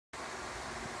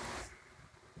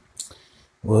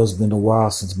Well, it's been a while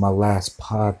since my last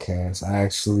podcast. I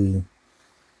actually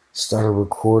started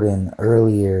recording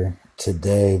earlier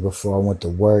today before I went to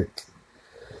work,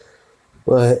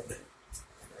 but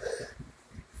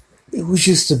it was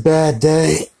just a bad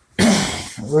day,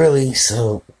 really.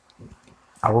 So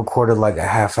I recorded like a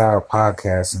half-hour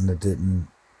podcast, and it didn't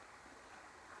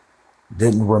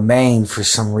remain for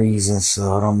some reason.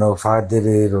 So I don't know if I did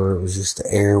it or it was just the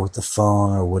air with the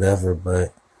phone or whatever.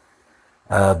 But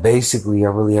basically, I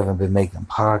really haven't been making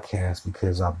podcasts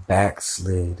because I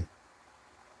backslid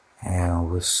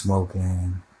and was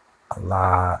smoking a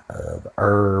lot of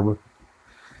herb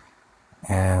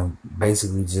and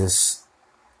basically just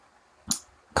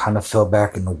kind of fell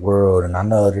back in the world. And I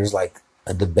know there's like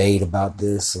a debate about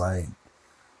this, like,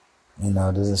 it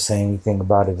doesn't say anything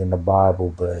about it in the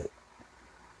Bible, but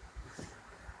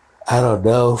I don't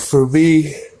know. For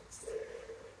me,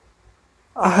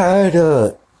 I had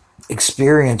a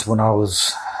experience when I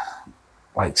was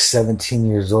like 17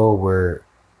 years old where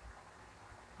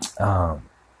um,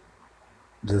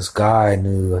 this guy I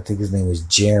knew, I think his name was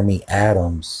Jeremy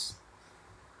Adams,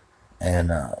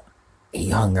 and he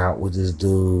hung out with this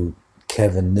dude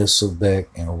Kevin Nisselbeck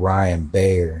and Ryan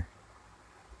Baer,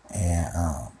 and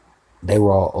they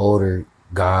were all older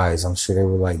guys. I'm sure they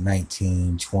were like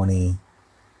 19, 20,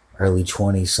 early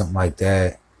 20s, something like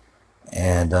that.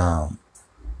 And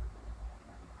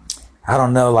I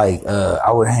don't know, like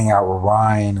I would hang out with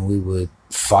Ryan and we would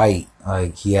fight.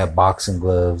 Like he had boxing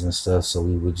gloves and stuff, so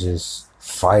we would just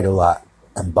fight a lot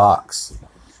and box.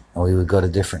 And we would go to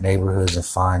different neighborhoods and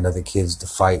find other kids to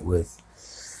fight with.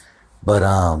 But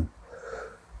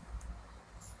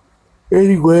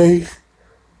anyway,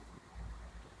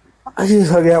 I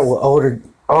just hung out with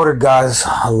older guys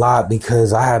a lot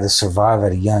because I had to survive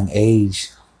at a young age.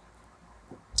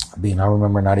 I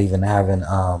remember not even having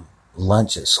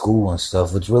lunch at school and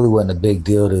stuff, which really wasn't a big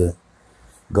deal to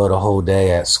go the whole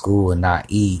day at school and not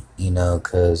eat,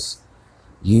 because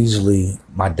usually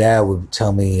my dad would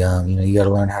tell me, you got to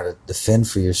learn how to defend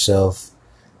for yourself.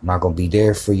 I'm not going to be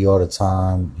there for you all the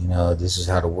time. This is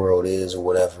how the world is or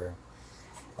whatever.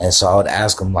 And so I would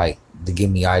ask him like to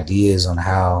give me ideas on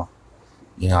how,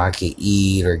 I could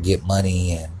eat or get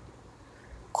money. And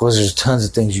of course, there's tons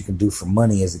of things you can do for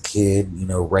money as a kid,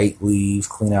 rake leaves,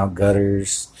 clean out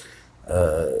gutters,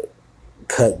 uh,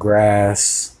 cut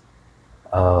grass.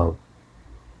 Uh,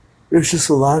 there's just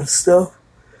a lot of stuff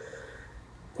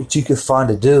that you can find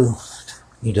to do.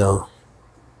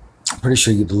 I'm pretty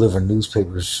sure you deliver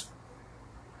newspapers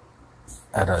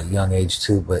at a young age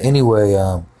too. But anyway,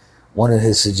 one of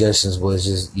his suggestions was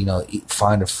just,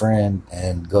 find a friend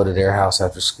and go to their house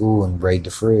after school and raid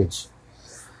the fridge.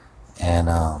 And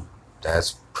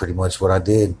that's pretty much what I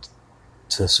did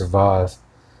to survive.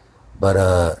 But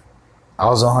I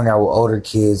also hung out with older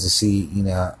kids to see,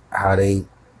 how they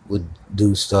would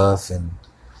do stuff. And,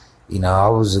 I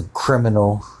was a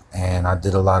criminal and I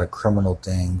did a lot of criminal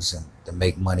things and to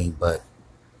make money. But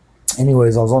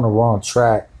anyways, I was on the wrong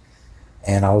track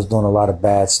and I was doing a lot of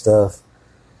bad stuff.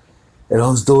 And I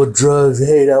was doing drugs and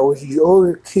hanging out with these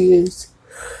older kids.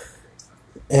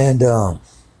 And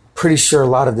pretty sure a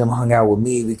lot of them hung out with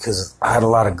me because I had a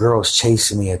lot of girls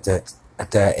chasing me at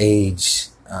that age,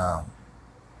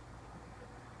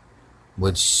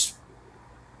 which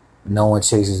no one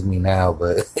chases me now.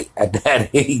 But at that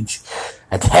age,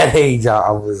 I had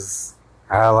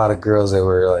a lot of girls that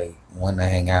were like wanting to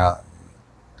hang out,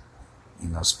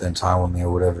 spend time with me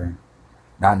or whatever.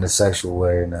 Not in a sexual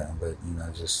way or nothing,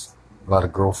 but just a lot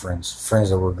of girlfriends, friends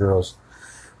that were girls.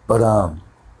 But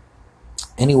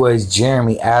anyways,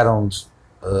 Jeremy Adams,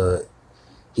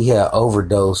 he had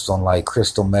overdosed on like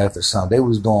crystal meth or something. They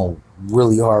was doing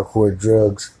really hardcore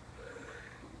drugs,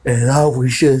 and I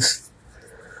was just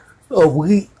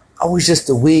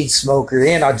a weed smoker,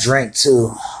 and I drank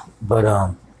too.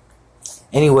 But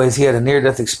anyways, he had a near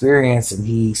death experience, and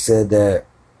he said that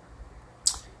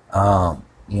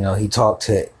he talked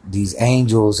to these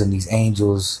angels, and these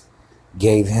angels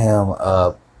gave him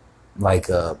a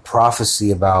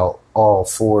prophecy about all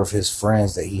four of his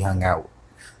friends that he hung out with,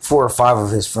 4 or 5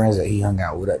 of his friends that he hung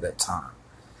out with at that time.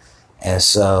 And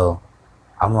so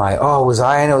I'm like, oh, was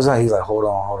I in it? He's like, hold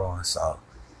on. So,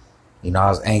 I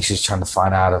was anxious trying to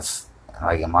find out if,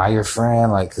 like, am I your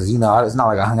friend? Like, cause it's not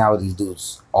like I hung out with these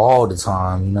dudes all the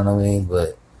time, you know what I mean?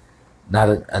 But not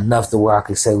enough to where I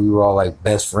could say we were all like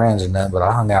best friends or nothing, but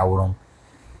I hung out with him.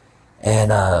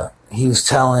 And he was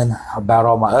telling about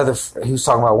he was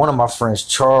talking about one of my friends,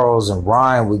 Charles and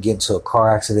Ryan, would get into a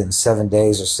car accident in 7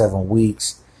 days or 7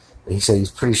 weeks. But he said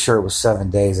he's pretty sure it was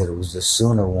 7 days, that it was the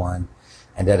sooner one.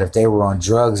 And that if they were on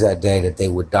drugs that day, that they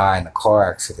would die in a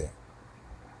car accident.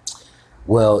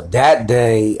 Well, that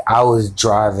day I was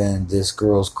driving this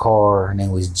girl's car. Her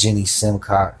name was Jenny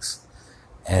Simcox,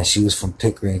 and she was from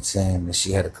Pickerington, and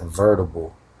she had a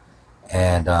convertible,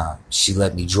 and she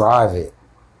let me drive it,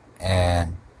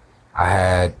 and I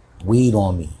had weed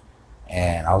on me,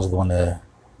 and I was going to,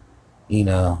 you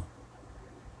know,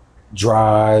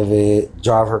 drive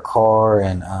her car,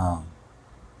 and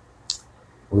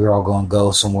we were all going to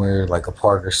go somewhere like a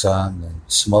park or something and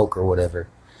smoke or whatever.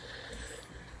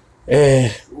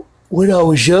 And when I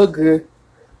was younger,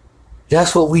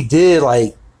 that's what we did.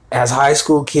 Like as high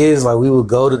school kids, like we would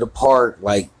go to the park,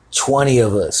 like 20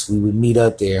 of us. We would meet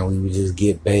up there and we would just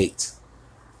get baked.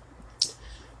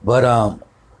 But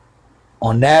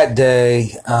on that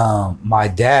day, my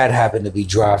dad happened to be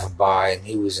driving by, and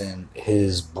he was in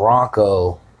his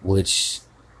Bronco, which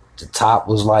the top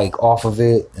was like off of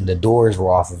it and the doors were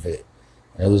off of it.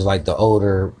 And it was like the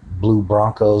older blue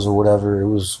Broncos or whatever. It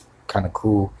was kind of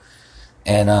cool.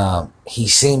 And he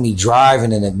seen me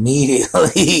driving, and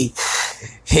immediately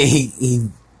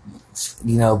he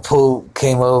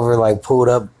came over, like pulled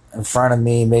up in front of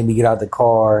me, made me get out the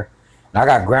car. And I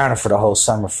got grounded for the whole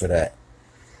summer for that.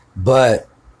 But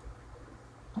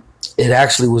it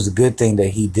actually was a good thing that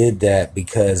he did that,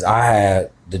 because I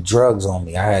had the drugs on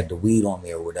me. I had the weed on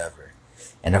me or whatever.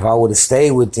 And if I would have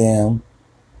stayed with them,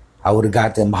 I would have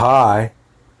got them high,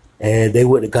 and they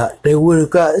would have got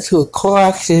into a car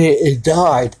accident and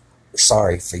died.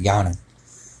 Sorry for yawning.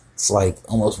 It's like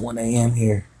almost 1 a.m.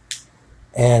 here.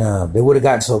 And they would have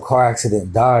gotten into a car accident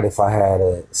and died if I had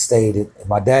stayed. If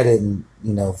my dad didn't,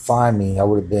 find me, I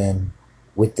would have been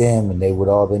with them, and they would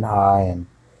all been high, and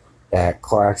that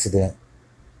car accident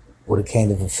would have came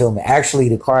to fulfillment. Actually,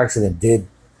 the car accident did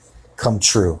come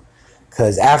true,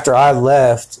 because after I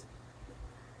left,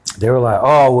 they were like,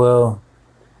 oh, well,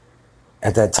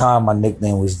 at that time, my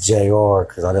nickname was JR,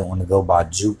 because I didn't want to go by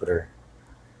Jupiter.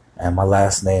 And my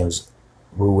last name is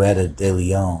Rueda de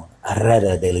Leon.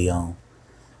 Areta de Leon.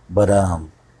 But,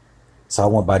 so I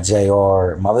went by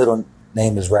JR. My little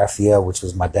name is Raphael, which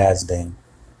was my dad's name.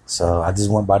 So I just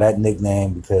went by that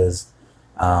nickname because,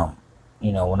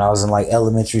 when I was in like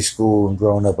elementary school and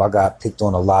growing up, I got picked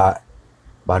on a lot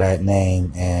by that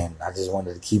name. And I just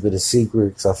wanted to keep it a secret,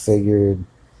 because I figured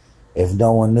if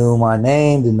no one knew my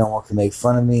name, then no one could make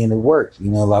fun of me, and it worked. A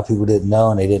lot of people didn't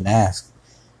know, and they didn't ask.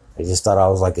 They just thought I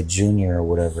was like a junior or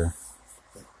whatever.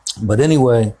 But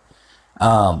anyway,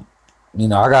 I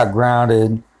got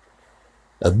grounded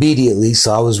immediately,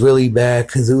 so I was really bad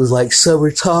because it was like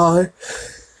summertime.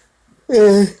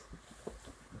 And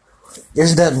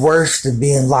there's nothing worse than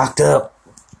being locked up,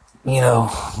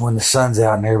 when the sun's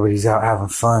out and everybody's out having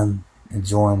fun,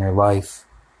 enjoying their life.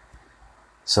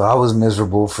 So I was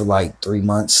miserable for like 3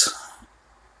 months.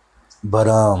 But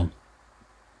I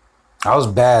was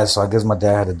bad, so I guess my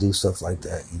dad had to do stuff like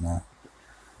that,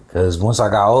 Because once I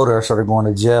got older, I started going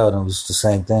to jail, and it was the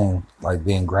same thing, like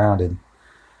being grounded.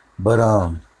 But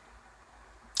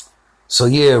so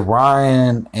yeah,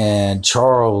 Ryan and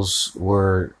Charles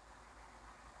were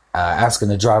asking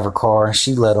to drive her car, and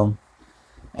she let them.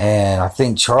 And I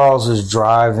think Charles was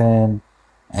driving,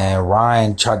 and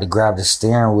Ryan tried to grab the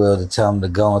steering wheel to tell him to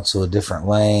go into a different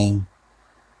lane.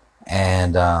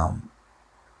 And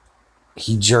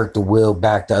he jerked the wheel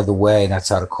back the other way, and that's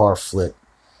how the car flipped.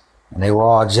 And they were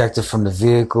all ejected from the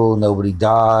vehicle. Nobody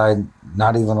died.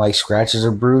 Not even like scratches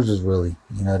or bruises, really.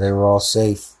 They were all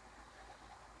safe.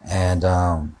 And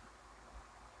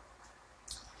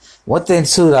one thing,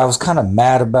 too, that I was kind of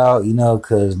mad about,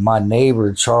 because my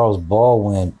neighbor, Charles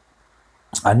Baldwin,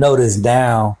 I know this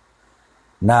now.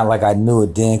 Not like I knew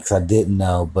it then, because I didn't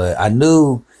know. But I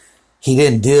knew he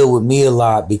didn't deal with me a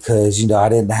lot because, I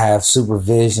didn't have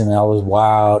supervision, and I was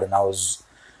wild, and I was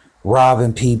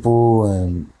robbing people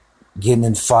and getting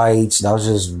in fights. And I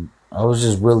was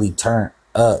just really turned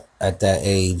up at that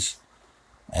age.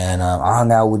 And I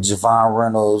hung out with Javon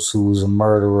Reynolds, who was a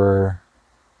murderer.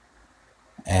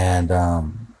 And I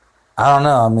don't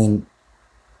know. I mean,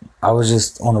 I was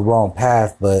just on the wrong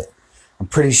path, but I'm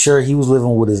pretty sure he was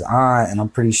living with his aunt, and I'm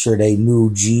pretty sure they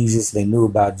knew Jesus. They knew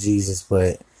about Jesus,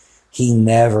 but he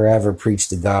never, ever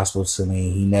preached the gospel to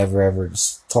me. He never, ever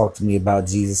talked to me about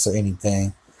Jesus or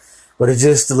anything. But it's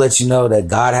just to let you know that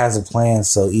God has a plan.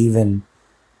 So even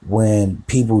when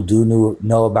people do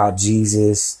know about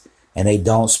Jesus and they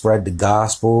don't spread the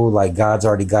gospel, like God's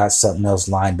already got something else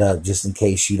lined up just in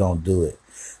case you don't do it.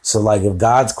 So like if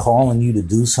God's calling you to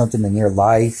do something in your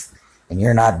life and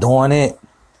you're not doing it,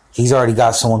 he's already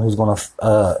got someone who's going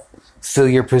to fill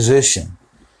your position.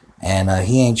 And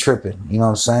he ain't tripping. You know what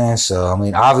I'm saying? So, I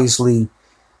mean, obviously,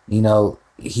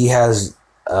 he has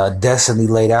destiny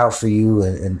laid out for you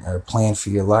and a plan for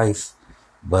your life.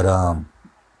 But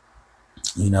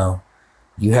you know,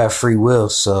 you have free will,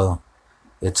 so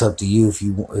it's up to you if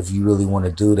you really want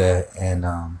to do that. And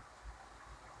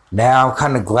now I'm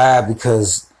kind of glad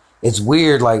because it's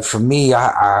weird. Like for me,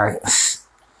 I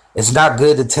it's not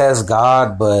good to test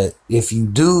God, but if you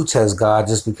do test God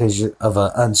just because you're of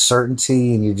an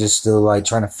uncertainty and you're just still like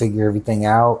trying to figure everything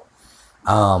out,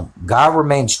 God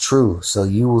remains true. So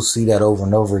you will see that over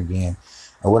and over again.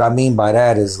 And what I mean by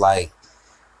that is like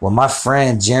when my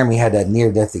friend Jeremy had that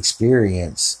near death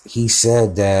experience, he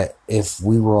said that if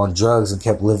we were on drugs and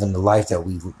kept living the life that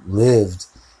we lived,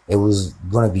 it was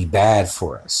going to be bad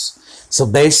for us. So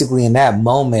basically, in that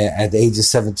moment, at the age of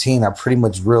 17, I pretty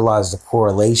much realized the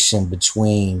correlation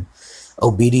between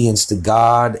obedience to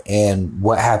God and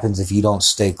what happens if you don't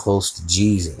stay close to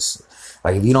Jesus.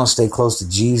 Like if you don't stay close to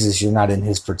Jesus, you're not in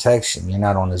his protection. You're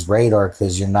not on his radar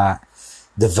because you're not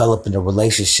developing a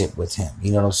relationship with him.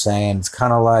 You know what I'm saying? It's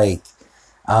kind of like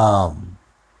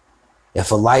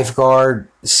if a lifeguard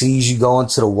sees you go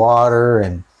into the water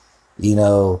and, you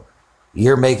know,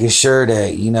 you're making sure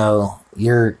that, you know,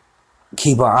 you're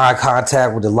keeping eye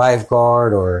contact with the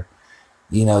lifeguard, or,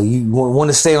 you know, you want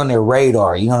to stay on their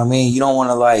radar. You know what I mean? You don't want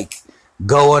to like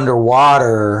go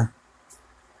underwater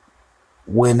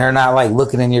when they're not like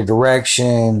looking in your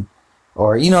direction,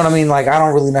 or, you know what I mean? Like, I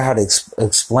don't really know how to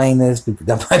explain this because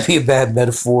that might be a bad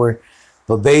metaphor,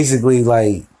 but basically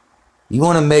like you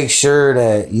want to make sure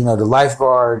that, you know, the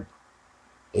lifeguard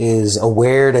is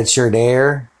aware that you're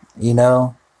there, you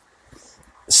know,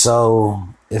 so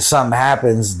if something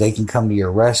happens, they can come to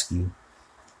your rescue.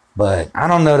 But I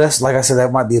don't know. That's like I said,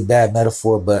 that might be a bad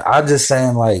metaphor, but I'm just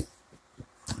saying like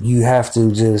you have to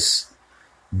just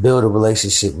build a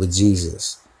relationship with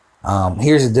Jesus.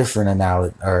 Here's a different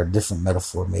analogy or a different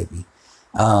metaphor, maybe.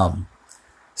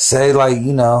 Say like,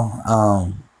 you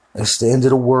know, it's the end of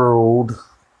the world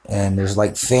and there's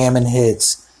like famine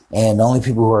hits, and the only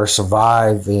people who are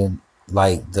surviving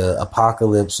like the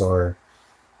apocalypse or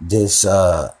this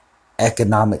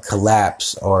economic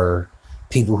collapse or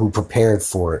people who prepared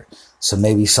for it. So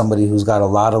maybe somebody who's got a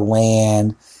lot of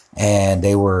land and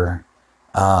they were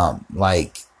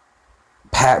like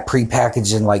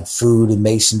pre-packaging like food in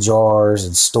mason jars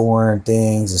and storing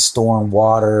things and storing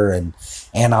water and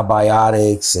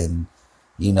antibiotics, and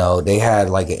you know they had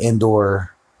like an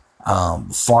indoor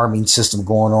farming system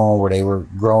going on where they were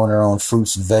growing their own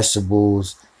fruits and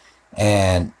vegetables,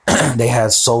 and they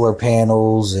had solar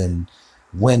panels and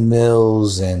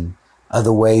windmills and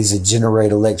other ways to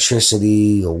generate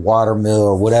electricity or water mill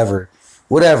or whatever,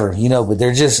 you know, but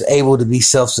they're just able to be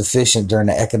self-sufficient during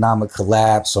the economic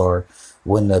collapse or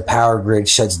when the power grid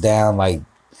shuts down. Like,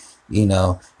 you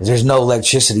know, if there's no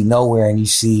electricity nowhere and you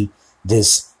see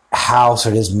this house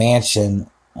or this mansion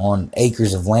on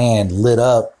acres of land lit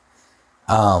up,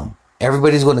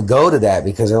 everybody's going to go to that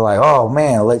because they're like, oh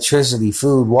man, electricity,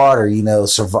 food, water, you know,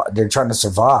 they're trying to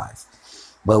survive.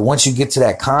 But once you get to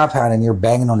that compound and you're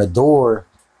banging on the door,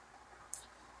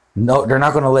 no, they're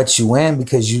not going to let you in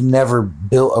because you never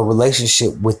built a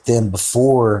relationship with them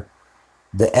before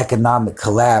the economic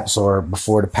collapse or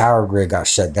before the power grid got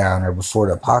shut down or before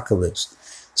the apocalypse.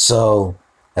 So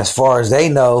as far as they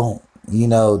know, you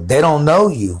know, they don't know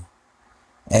you.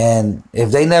 And if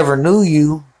they never knew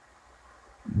you,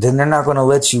 then they're not going to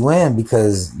let you in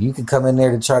because you could come in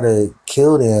there to try to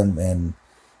kill them and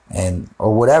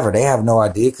or whatever. They have no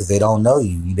idea because they don't know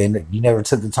you. You never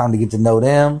took the time to get to know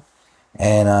them,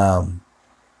 and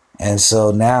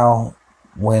so now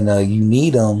when you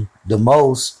need them the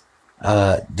most,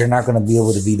 they're not going to be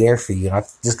able to be there for you. And I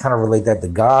just kind of relate that to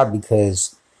God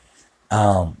because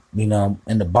you know,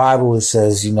 in the Bible it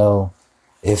says, you know,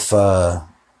 if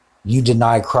you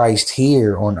deny Christ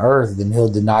here on earth, then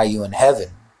he'll deny you in heaven,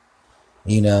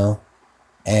 you know.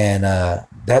 And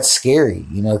that's scary,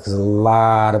 you know, because a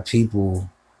lot of people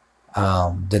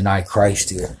deny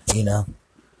Christ here, you know,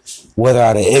 whether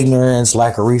out of ignorance,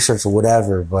 lack of research, or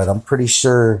whatever. But I'm pretty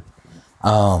sure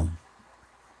on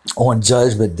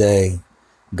Judgment Day,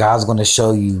 God's going to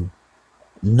show you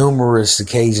numerous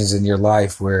occasions in your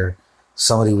life where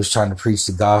somebody was trying to preach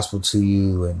the gospel to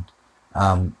you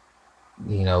and,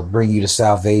 you know, bring you to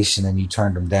salvation, and you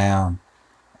turned them down.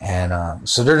 And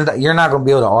so you're not going to be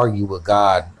able to argue with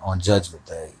God on Judgment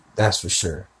Day. That's for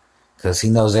sure. Because he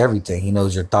knows everything. He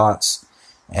knows your thoughts.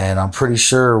 And I'm pretty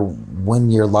sure when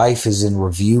your life is in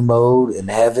review mode in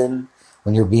heaven,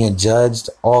 when you're being judged,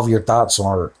 all of your thoughts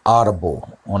are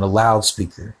audible on a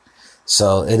loudspeaker.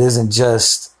 So it isn't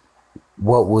just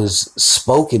what was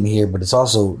spoken here, but it's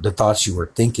also the thoughts you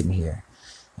were thinking here.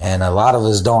 And a lot of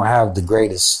us don't have the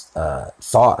greatest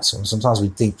thoughts. And sometimes we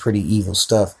think pretty evil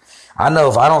stuff. I know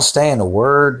if I don't stay in the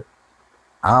word,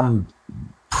 I'm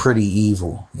pretty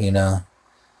evil, and I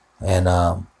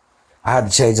had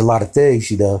to change a lot of things,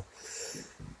 The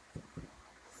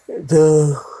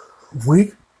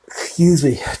week,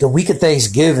 the week of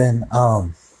Thanksgiving,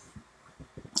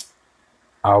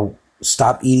 I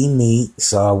stopped eating meat,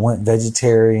 so I went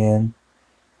vegetarian,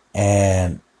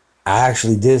 and I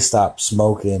actually did stop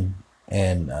smoking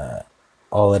and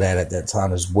all of that at that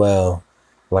time as well.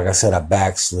 Like I said, I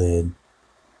backslid,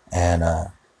 and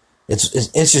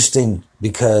it's interesting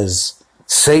because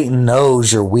Satan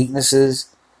knows your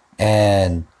weaknesses,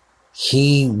 and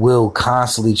he will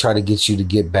constantly try to get you to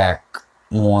get back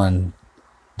on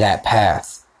that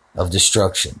path of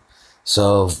destruction.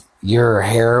 So if you're a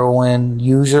heroin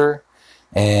user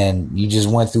and you just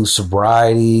went through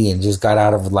sobriety and just got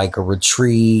out of like a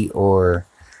retreat or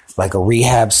like a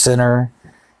rehab center,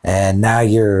 and now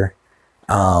you're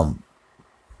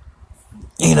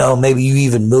maybe you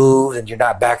even moved and you're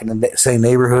not back in the same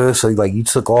neighborhood, so like you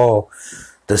took all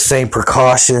the same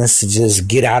precautions to just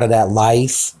get out of that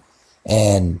life,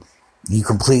 and you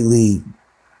completely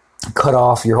cut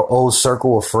off your old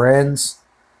circle of friends.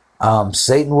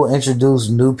 Satan will introduce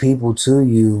new people to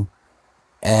you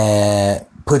and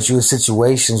put you in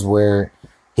situations where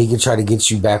he can try to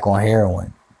get you back on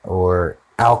heroin or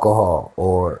alcohol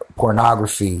or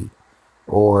pornography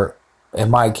or, in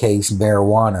my case,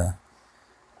 marijuana.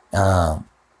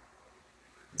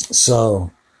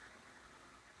 So,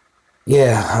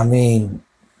 yeah, I mean,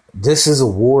 this is a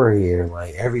war here.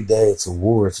 Like every day it's a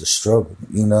war, it's a struggle,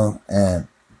 and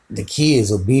the key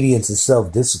is obedience and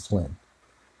self-discipline.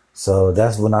 So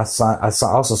that's when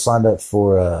also signed up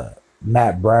for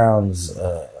Matt Brown's.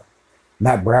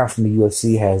 Matt Brown from the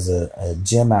UFC has a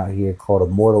gym out here called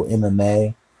Immortal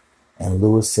MMA and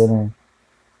Lewis Center.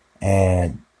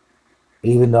 And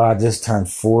even though I just turned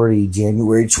 40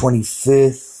 January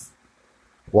 25th,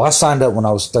 well, I signed up when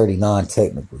I was 39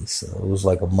 technically, so it was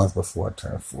like a month before I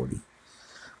turned 40.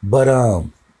 But I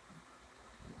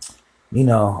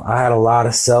had a lot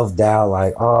of self-doubt,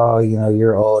 like, oh,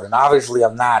 you're old. And obviously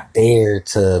I'm not there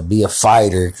to be a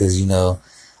fighter because, a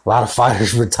lot of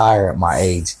fighters retire at my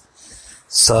age.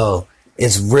 So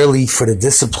it's really for the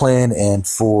discipline and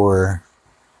for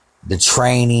the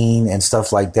training and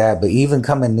stuff like that. But even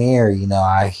coming there,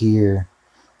 I hear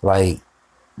like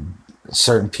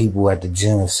certain people at the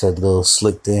gym have said little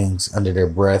slick things under their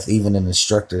breath. Even an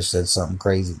instructor said something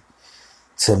crazy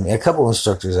to me. A couple of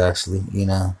instructors actually,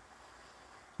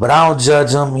 But I don't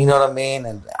judge them, you know what I mean?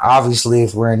 And obviously,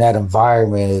 if we're in that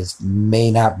environment, it may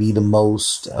not be the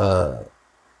most,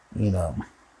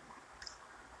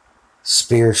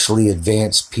 spiritually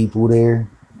advanced people there.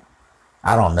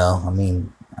 I don't know. I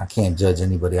mean, I can't judge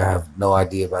anybody. I have no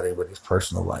idea about anybody's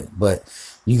personal life. But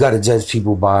you got to judge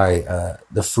people by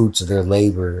the fruits of their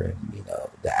labor and,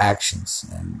 the actions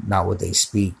and not what they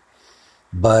speak.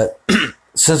 But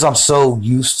since I'm so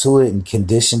used to it and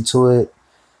conditioned to it,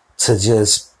 to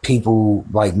just people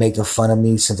like making fun of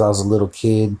me since I was a little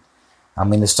kid. I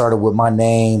mean, it started with my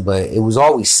name, but it was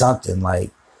always something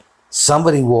like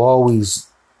somebody will always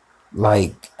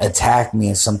like attack me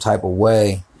in some type of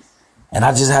way. And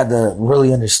I just had to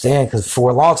really understand, because for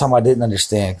a long time I didn't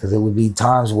understand, because it would be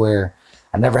times where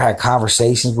I never had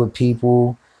conversations with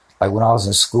people. Like when I was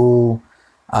in school,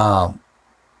 there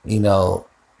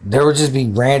would just be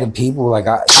random people. Like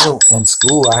in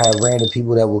school, I had random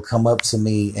people that would come up to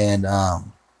me and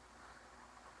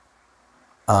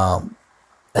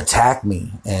attack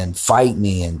me and fight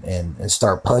me and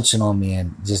start punching on me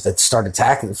and just start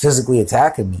physically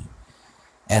attacking me.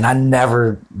 And I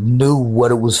never knew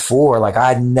what it was for. Like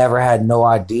I never had no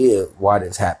idea why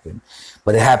this happened.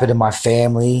 But it happened in my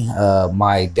family.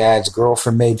 My dad's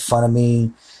girlfriend made fun of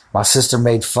me. My sister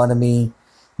made fun of me.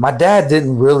 My dad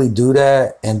didn't really do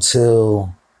that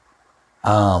until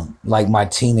like my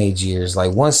teenage years.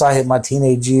 Like once I hit my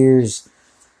teenage years,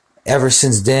 ever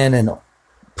since then and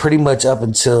pretty much up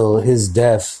until his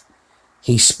death,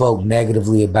 he spoke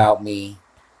negatively about me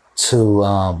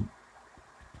to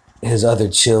his other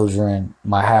children,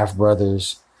 my half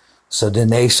brothers. So then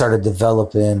they started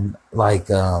developing like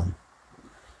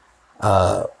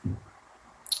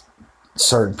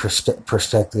certain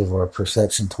perspective or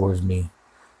perception towards me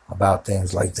about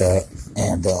things like that.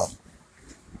 And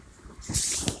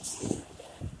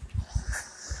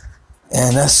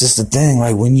that's just the thing.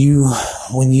 Like when you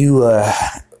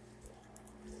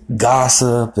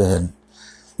gossip and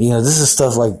this is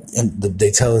stuff like they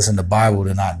tell us in the Bible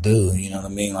to not do. You know what I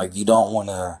mean? Like you don't want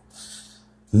to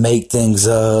make things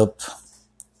up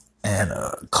and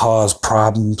cause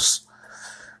problems.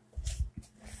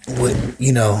 With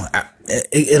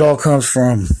it all comes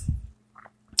from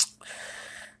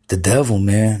the devil,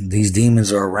 man. These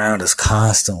demons are around us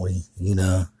constantly,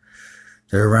 they're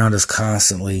around us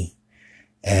constantly.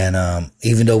 And,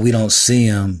 even though we don't see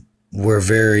them, we're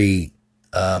very,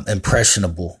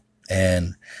 impressionable,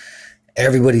 and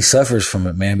everybody suffers from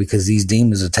it, man, because these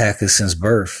demons attack us since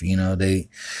birth.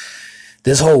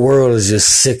 This whole world is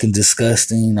just sick and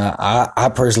disgusting.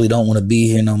 I personally don't want to be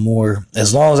here no more.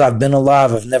 As long as I've been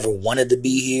alive, I've never wanted to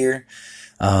be here.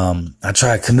 I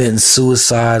tried committing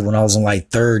suicide when I was in like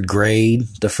third grade,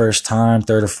 the first time,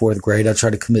 third or fourth grade. I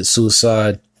tried to commit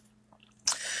suicide.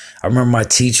 I remember my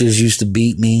teachers used to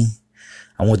beat me.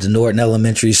 I went to Norton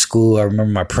Elementary School. I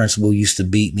remember my principal used to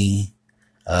beat me,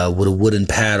 with a wooden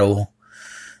paddle.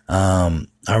 I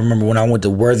remember when I went to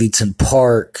Worthington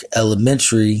Park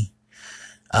Elementary,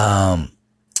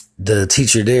 the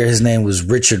teacher there, his name was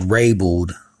Richard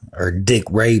Raybould, or Dick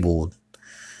Raybould.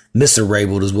 Mr.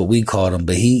 Raybould is what we called him,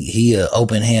 but he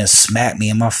open hand smacked me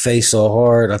in my face so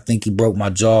hard. I think he broke my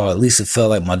jaw. At least it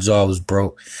felt like my jaw was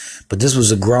broke. But this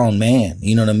was a grown man,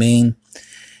 you know what I mean?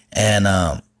 And,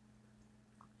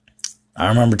 I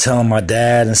remember telling my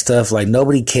dad and stuff, like,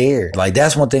 nobody cared. Like,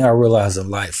 that's one thing I realized in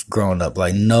life growing up.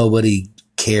 Like, nobody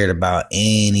cared about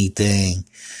anything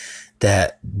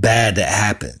that bad that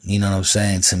happened. You know what I'm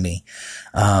saying, to me.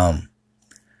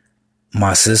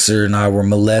 My sister and I were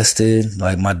molested.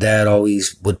 Like, my dad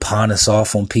always would pawn us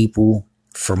off on people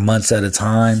for months at a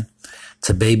time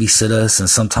to babysit us. And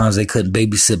sometimes they couldn't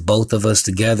babysit both of us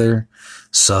together.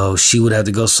 So she would have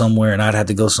to go somewhere and I'd have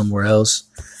to go somewhere else.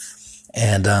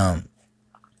 And,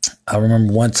 I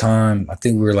remember one time, I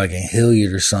think we were like in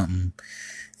Hilliard or something.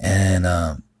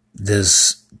 And,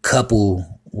 this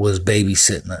couple was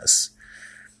babysitting us.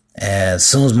 And as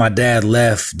soon as my dad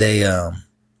left, they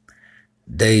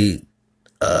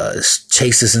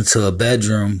chased us into a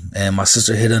bedroom, and my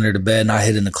sister hid under the bed and I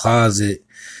hid in the closet,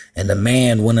 and the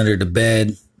man went under the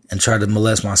bed and tried to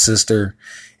molest my sister,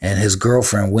 and his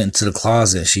girlfriend went into the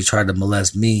closet. She tried to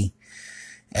molest me,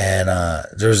 and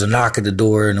there was a knock at the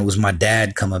door, and it was my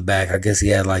dad coming back. I guess he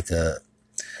had like a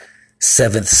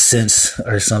seventh sense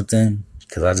or something,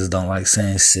 because I just don't like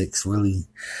saying six, really.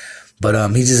 But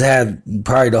he just had,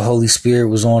 probably the Holy Spirit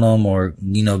was on him, or,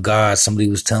 God, somebody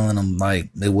was telling him, like,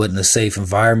 it wasn't a safe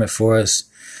environment for us.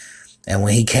 And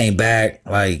when he came back,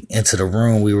 like, into the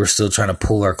room, we were still trying to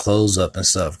pull our clothes up and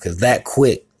stuff, because that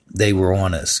quick they were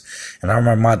on us. And I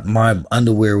remember my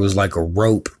underwear was like a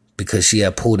rope, because she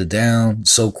had pulled it down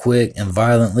so quick and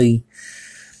violently.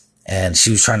 And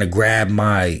she was trying to grab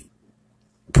my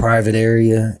private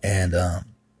area, and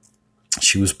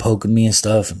she was poking me and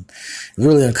stuff, and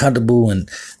really uncomfortable. And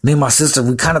me and my sister,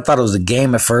 we kind of thought it was a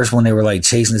game at first when they were like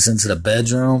chasing us into the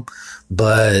bedroom,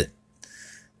 but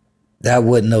that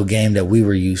wasn't no game that we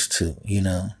were used to,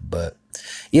 But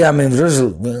yeah, I mean,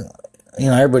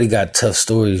 everybody got tough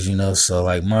stories, so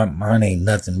like mine ain't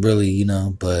nothing really,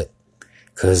 but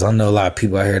because I know a lot of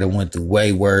people out here that went through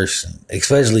way worse,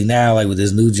 especially now, like with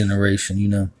this new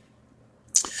generation,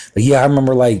 But yeah, I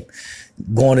remember like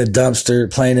playing in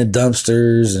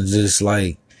dumpsters and just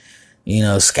like,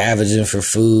 scavenging for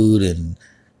food. And,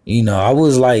 I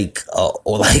was like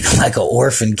an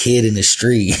orphan kid in the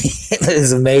street.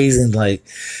 It's amazing. Like,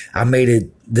 I made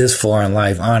it this far in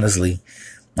life, honestly.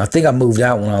 I think I moved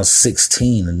out when I was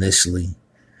 16 initially.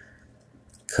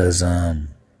 Cause,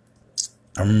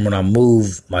 I remember when I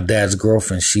moved, my dad's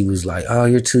girlfriend, she was like, "Oh,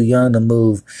 you're too young to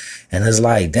move." And it's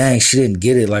like, dang, she didn't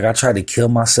get it. Like, I tried to kill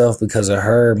myself because of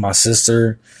her. My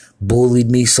sister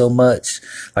bullied me so much.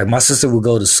 Like, my sister would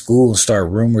go to school and start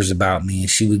rumors about me, and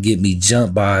she would get me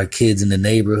jumped by kids in the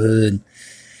neighborhood.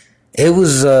 It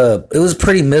was a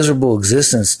pretty miserable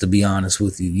existence, to be honest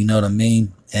with you. You know what I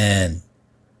mean? And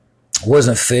it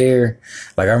wasn't fair.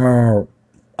 Like, I remember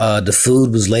the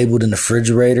food was labeled in the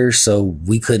refrigerator, so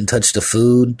we couldn't touch the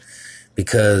food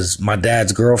because my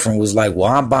dad's girlfriend was like,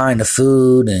 "Well, I'm buying the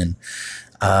food, and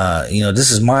this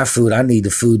is my food. I need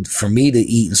the food for me to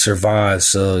eat and survive.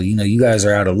 So, you guys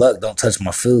are out of luck. Don't touch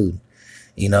my food."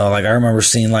 Like, I remember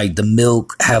seeing like the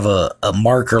milk have a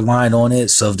marker line on it,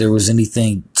 so if there was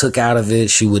anything took out of it,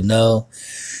 she would know.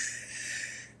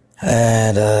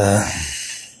 And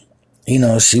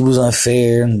she was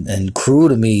unfair and cruel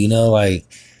to me. Like,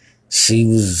 she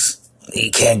was, "You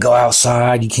can't go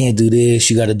outside. You can't do this.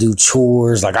 You got to do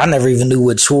chores." Like, I never even knew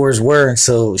what chores were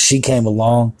until she came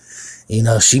along.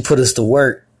 She put us to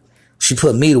work. She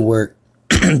put me to work.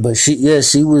 But she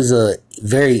was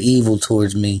very evil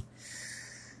towards me.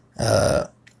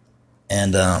 But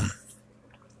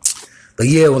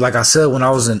yeah, well, like I said, when I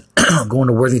was going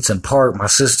to Worthington Park, my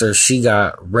sister, she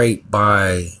got raped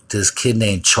by this kid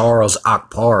named Charles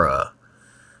Okpara.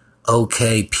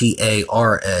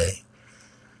 Okpara.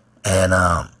 And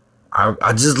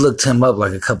I just looked him up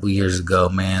like a couple years ago,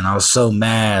 man. I was so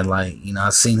mad. Like, I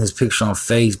seen his picture on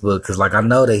Facebook because, like, I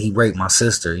know that he raped my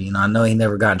sister. I know he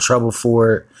never got in trouble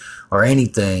for it or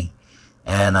anything.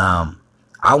 And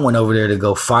I went over there to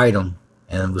go fight him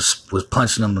and was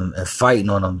punching him and fighting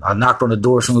on him. I knocked on the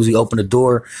door. As soon as he opened the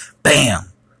door,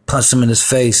 bam, punched him in his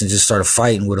face and just started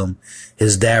fighting with him.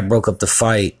 His dad broke up the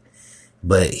fight,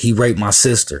 but he raped my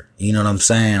sister. You know what I'm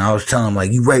saying? I was telling him,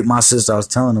 like, you raped my sister. I was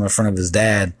telling him in front of his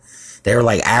dad. They were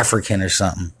like African or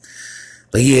something.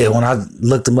 But yeah, when I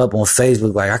looked him up on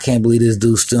Facebook, like, I can't believe this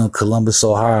dude's still in Columbus,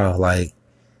 Ohio. Like,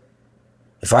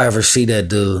 if I ever see that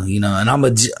dude, and I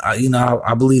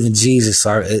believe in Jesus.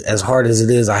 So as hard as it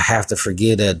is, I have to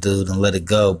forgive that dude and let it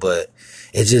go. But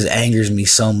it just angers me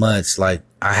so much. Like,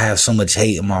 I have so much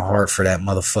hate in my heart for that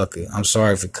motherfucker. I'm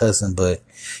sorry for cussing, but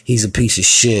he's a piece of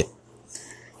shit.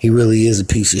 He really is a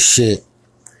piece of shit.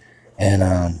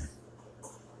 And,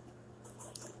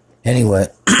 anyway,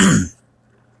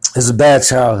 it's a bad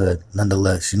childhood,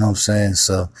 nonetheless. You know what I'm saying?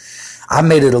 So I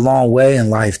made it a long way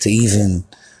in life to even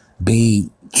be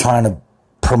trying to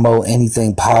promote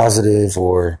anything positive,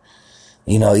 or,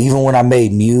 even when I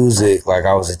made music, like,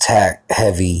 I was attacked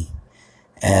heavy.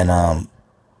 And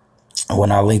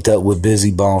when I linked up with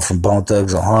Busy Bone from Bone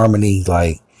Thugs and Harmony,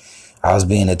 like, I was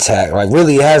being attacked. Like,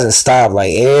 really, it hasn't stopped.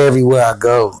 Like, everywhere I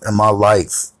go in my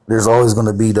life, there's always going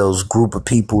to be those group of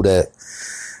people that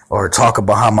are talking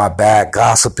behind my back,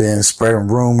 gossiping, spreading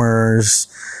rumors,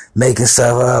 making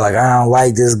stuff up. Like, I don't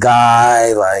like this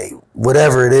guy, like,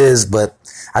 whatever it is. But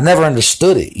I never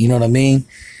understood it. You know what I mean?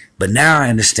 But now I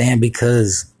understand,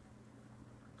 because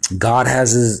God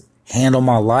has his hand on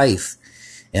my life,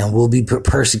 and we'll be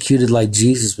persecuted like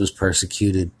Jesus was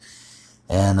persecuted.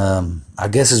 And I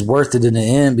guess it's worth it in the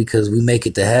end, because we make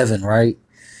it to heaven, right?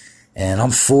 And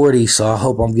I'm 40, so I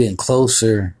hope I'm getting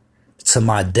closer to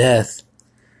my death.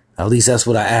 At least that's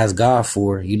what I asked God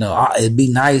for. It'd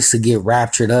be nice to get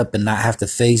raptured up and not have to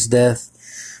face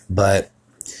death. But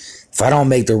if I don't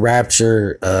make the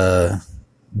rapture,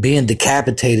 being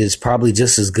decapitated is probably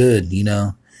just as good,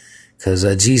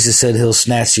 because Jesus said he'll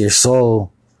snatch your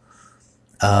soul.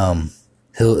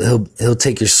 He'll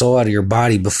take your soul out of your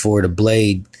body before the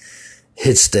blade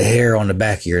hits the hair on the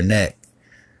back of your neck.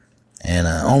 And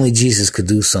only Jesus could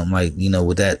do something like,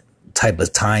 with that type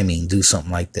of timing, do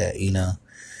something like that, You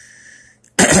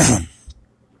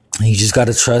just got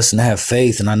to trust and have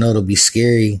faith. And I know it'll be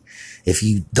scary. If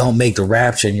you don't make the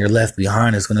rapture and you're left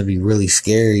behind, it's going to be really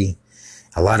scary.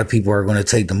 A lot of people are going to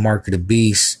take the mark of the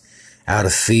beast out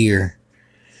of fear.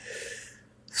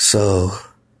 So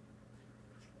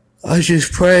I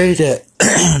just pray that,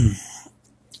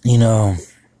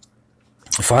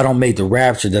 if I don't make the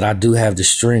rapture, that I do have the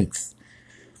strength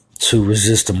to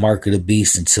resist the mark of the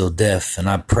beast until death. And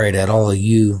I pray that all of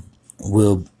you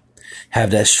will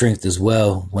have that strength as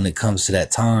well when it comes to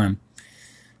that time.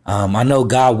 I know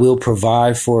God will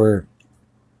provide for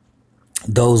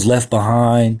those left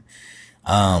behind.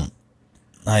 The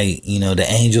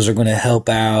angels are going to help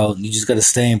out. You just got to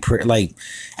stay in prayer. Like,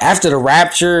 after the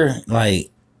rapture,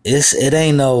 like, it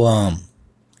ain't no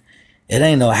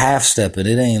half stepping.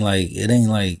 It ain't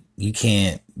like you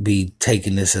can't be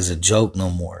taking this as a joke no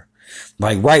more.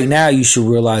 Like, right now, you should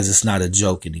realize it's not a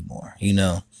joke anymore,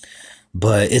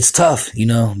 but it's tough,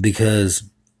 because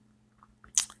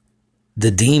the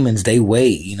demons, they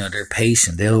wait, they're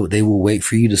patient. They will wait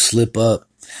for you to slip up.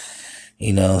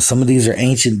 Some of these are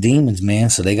ancient demons, man.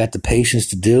 So they got the patience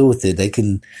to deal with it. They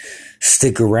can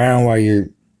stick around while you're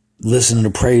listening to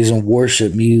praise and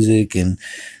worship music. And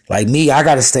like me, I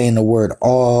got to stay in the word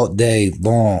all day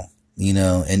long,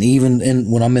 and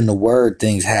even when I'm in the word,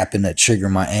 things happen that trigger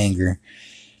my anger,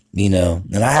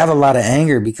 and I have a lot of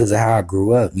anger because of how I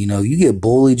grew up. You get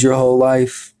bullied your whole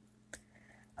life.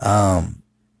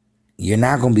 You're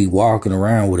not going to be walking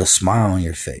around with a smile on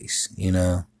your face.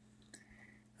 You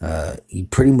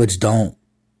pretty much don't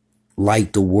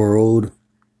like the world,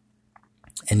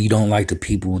 and you don't like the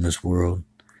people in this world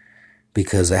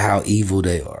because of how evil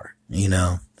they are,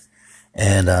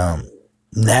 and,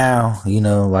 now,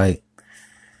 like,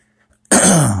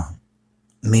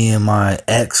 me and my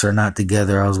ex are not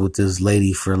together. I was with this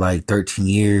lady for like 13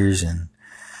 years, and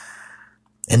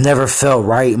it never felt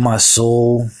right in my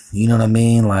soul. You know what I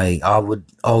mean? Like, I would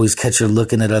always catch her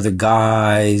looking at other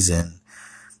guys, and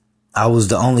I was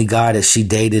the only guy that she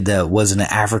dated that wasn't an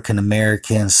African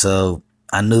American. So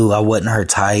I knew I wasn't her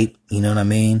type. You know what I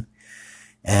mean?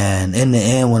 And in the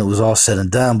end, when it was all said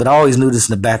and done, but I always knew this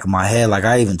in the back of my head. Like,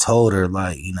 I even told her,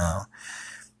 like,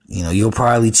 you'll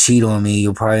probably cheat on me.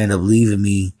 You'll probably end up leaving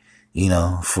me.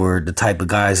 for the type of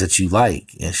guys that you like.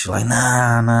 And she's like,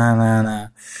 nah, nah, nah, nah.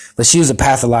 But she was a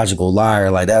pathological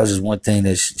liar. Like, that was just one thing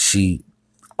that she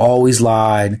always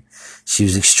lied. She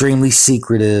was extremely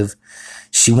secretive.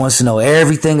 She wants to know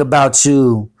everything about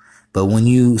you. But when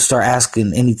you start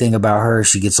asking anything about her,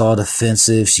 she gets all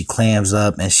defensive. She clams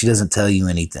up and she doesn't tell you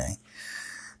anything.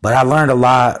 But I learned a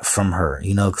lot from her,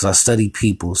 because I study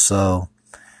people. So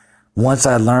once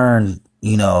I learned,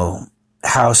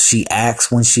 how she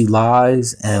acts when she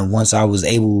lies, and once I was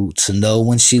able to know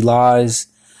when she lies,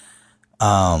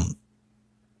 I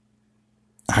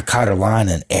caught her lying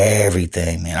in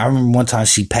everything, man. I remember one time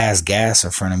she passed gas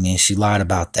in front of me and she lied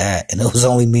about that, and it was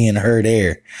only me and her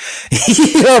there.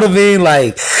 You know what I mean?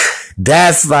 Like,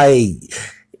 that's like,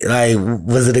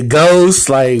 was it a ghost?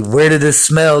 Like, where did this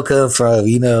smell come from?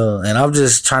 And I'm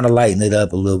just trying to lighten it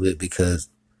up a little bit, because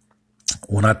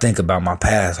when I think about my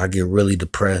past, I get really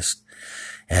depressed.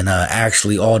 And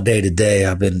actually, all day today,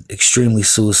 I've been extremely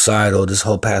suicidal. This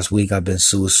whole past week, I've been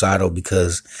suicidal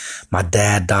because my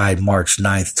dad died March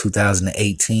 9th,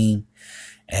 2018.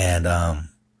 And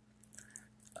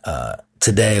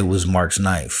today was March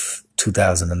 9th,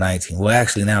 2019. Well,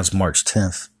 actually, now it's March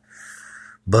 10th.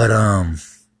 But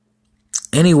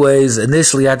anyways,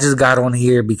 initially, I just got on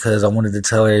here because I wanted to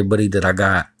tell everybody that I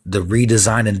got the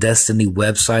Redesigning Destiny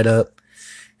website up.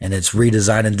 And it's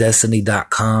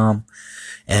redesigningdestiny.com.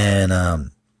 And I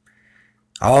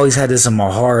always had this in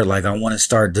my heart, like, I want to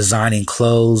start designing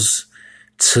clothes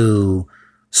to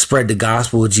spread the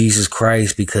gospel of Jesus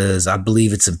Christ, because I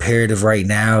believe it's imperative right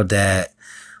now that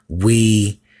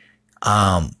we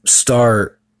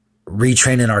start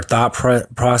retraining our thought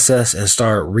process and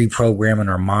start reprogramming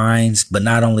our minds, but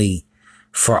not only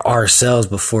for ourselves,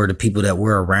 but for the people that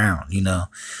we're around,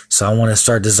 So I want to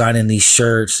start designing these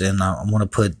shirts, and I want to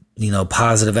put,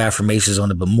 positive affirmations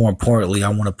on it. But more importantly, I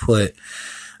want to put,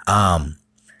 the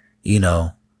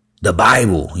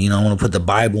Bible, I want to put the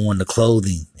Bible on the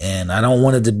clothing. And I don't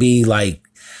want it to be like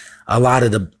a lot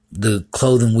of the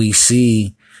clothing we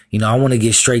see. I want to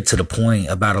get straight to the point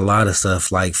about a lot of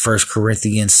stuff, like 1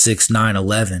 Corinthians 6, 9,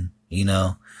 11,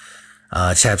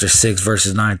 chapter 6,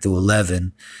 verses 9 through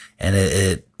 11. And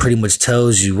it pretty much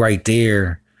tells you right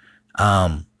there,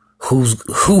 who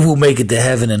will make it to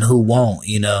heaven and who won't,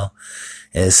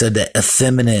 It said that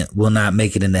effeminate will not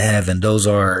make it into heaven. Those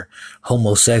are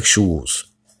homosexuals.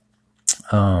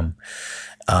 It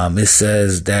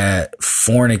says that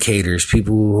fornicators,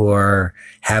 people who are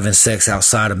having sex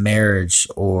outside of marriage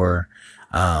or,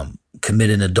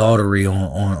 committing adultery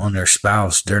on their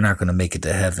spouse, they're not going to make it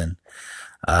to heaven.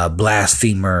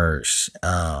 Blasphemers,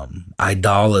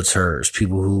 idolaters,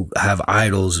 people who have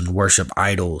idols and worship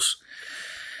idols.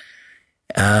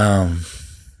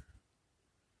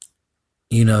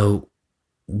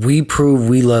 We prove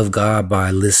we love God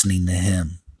by listening to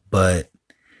him, but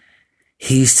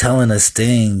he's telling us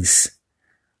things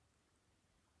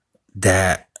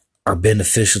that are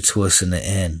beneficial to us in the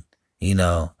end.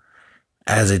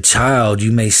 As a child,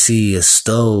 you may see a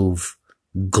stove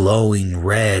glowing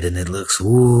red and it looks,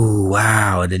 ooh,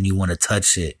 wow. And then you want to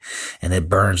touch it and it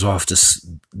burns off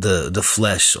the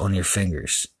flesh on your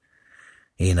fingers,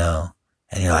 and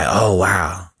you're like, oh,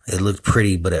 wow, it looked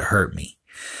pretty, but it hurt me.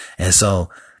 And so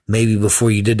maybe before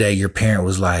you did that, your parent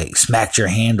was like, smacked your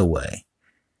hand away,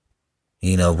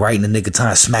 right in the nick of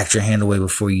time, smacked your hand away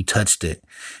before you touched it.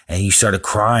 And you started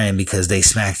crying because they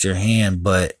smacked your hand.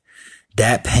 But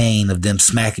that pain of them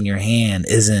smacking your hand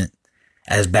isn't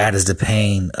as bad as the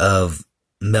pain of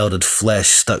melted flesh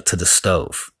stuck to the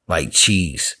stove, like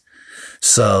cheese.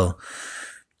 So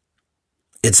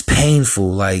it's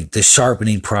painful, like the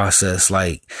sharpening process,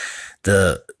 like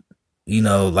the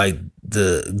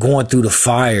going through the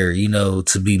fire,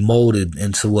 to be molded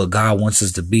into what God wants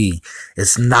us to be.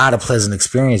 It's not a pleasant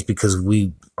experience because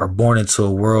we are born into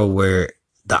a world where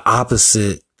the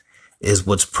opposite is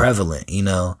what's prevalent.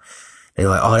 They're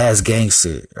like, oh, that's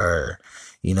gangster, or,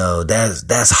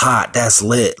 that's hot, that's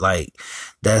lit. Like,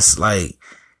 that's like,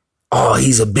 oh,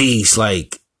 he's a beast.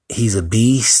 Like, he's a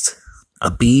beast.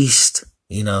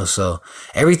 So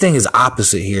everything is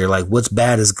opposite here. Like, what's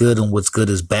bad is good and what's good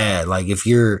is bad. Like, if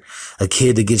you're a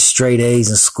kid that gets straight A's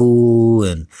in school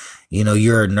and,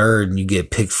 you're a nerd and you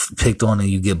get picked on and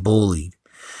you get bullied.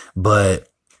 But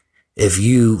if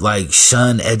you like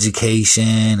shun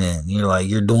education and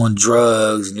you're doing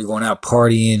drugs and you're going out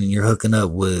partying and you're hooking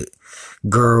up with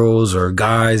girls or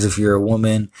guys, if you're a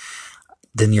woman,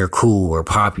 then you're cool or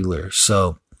popular.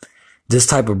 So this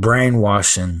type of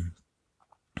brainwashing,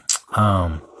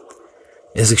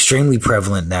 is extremely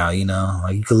prevalent now.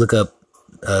 Like, you could look up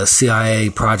CIA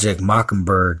Project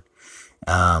Mockingbird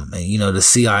And, you know, the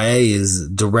CIA is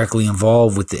directly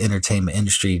involved with the entertainment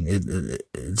industry.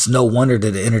 It's no wonder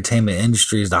that the entertainment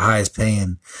industry is the highest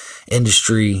paying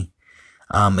industry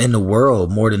in the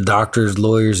world, more than doctors,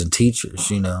 lawyers, and teachers,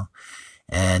 you know.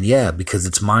 And yeah, because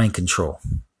it's mind control.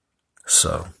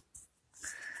 So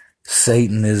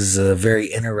Satan is very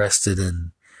interested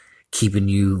in keeping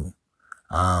you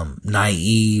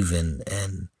naive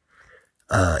and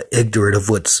ignorant of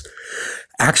what's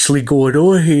actually going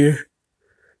on here.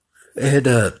 And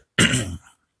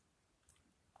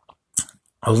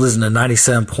I was listening to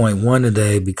 97.1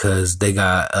 today because they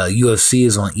got UFC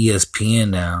is on ESPN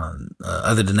now.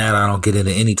 Other than that, I don't get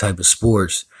into any type of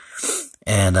sports.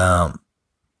 And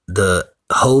the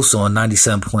hosts on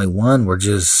 97.1 were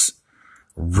just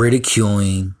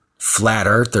ridiculing flat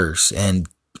earthers,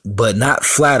 but not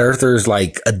flat earthers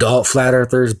like adult flat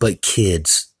earthers, but kid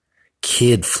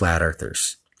flat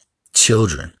earthers,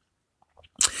 children.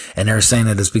 And they're saying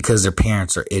that it's because their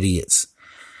parents are idiots.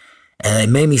 And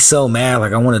it made me so mad.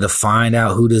 Like, I wanted to find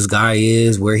out who this guy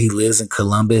is, where he lives in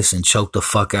Columbus, and choke the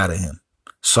fuck out of him.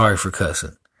 Sorry for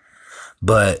cussing.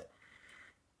 But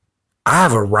I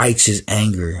have a righteous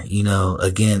anger, you know,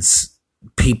 against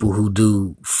people who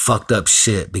do fucked up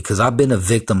shit, because I've been a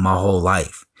victim my whole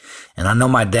life. And I know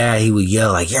my dad, he would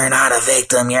yell like, you're not a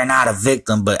victim, you're not a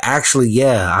victim. But actually,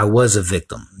 yeah, I was a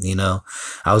victim, you know.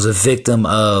 I was a victim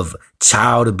of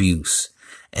child abuse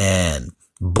and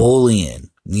bullying,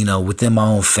 you know, within my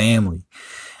own family.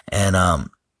 And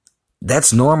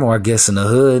that's normal, I guess, in the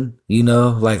hood, you know.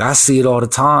 Like, I see it all the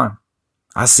time.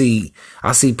 I see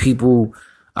people,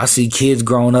 I see kids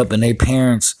growing up and their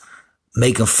parents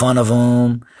making fun of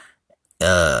them.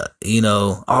 You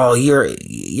know, oh,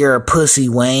 you're a pussy,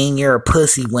 Wayne. You're a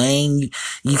pussy, Wayne.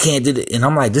 You can't do it. And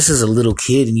I'm like, this is a little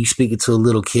kid, and you speaking to a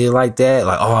little kid like that.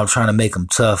 Like, oh, I'm trying to make him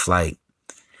tough. Like,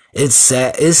 it's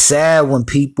sad. It's sad when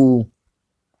people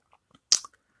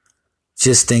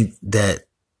just think that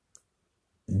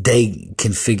they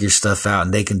can figure stuff out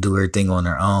and they can do everything on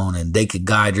their own, and they could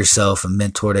guide themselves and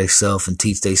mentor themselves and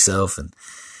teach themselves. And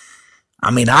I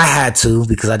mean, I had to,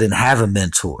 because I didn't have a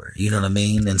mentor, you know what I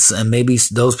mean? And maybe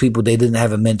those people, they didn't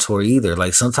have a mentor either.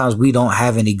 Like, sometimes we don't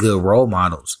have any good role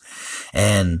models.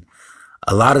 And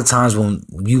a lot of times when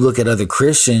you look at other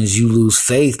Christians, you lose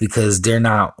faith because they're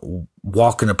not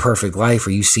walking a perfect life, or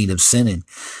you see them sinning.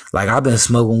 Like, I've been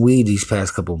smoking weed these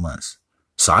past couple months,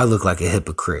 so I look like a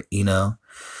hypocrite, you know?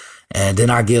 And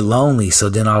then I get lonely, so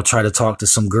then I'll try to talk to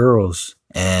some girls,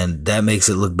 and that makes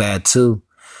it look bad too.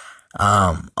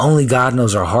 Only God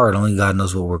knows our heart. Only God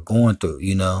knows what we're going through,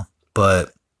 you know.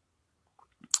 But,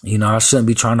 you know, I shouldn't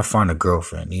be trying to find a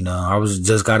girlfriend. You know, I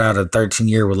just got out of a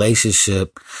 13-year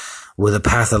relationship with a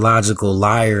pathological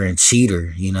liar and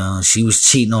cheater, you know. She was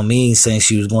cheating on me, saying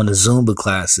she was going to Zumba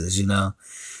classes, you know.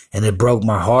 And it broke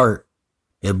my heart.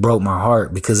 It broke my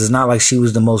heart, because it's not like she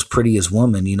was the most prettiest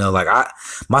woman, you know. Like,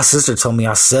 my sister told me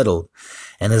I settled.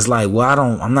 And it's like, well,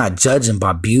 I'm not judging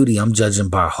by beauty. I'm judging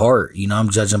by heart. You know,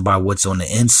 I'm judging by what's on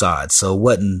the inside. So it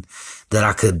wasn't that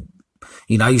I could,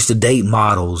 you know, I used to date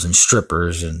models and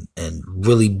strippers and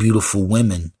really beautiful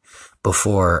women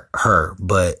before her.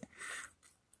 But,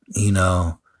 you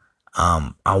know,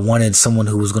 I wanted someone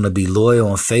who was going to be loyal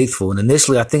and faithful. And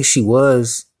initially, I think she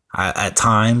was. At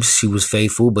times she was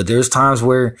faithful, but there's times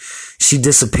where she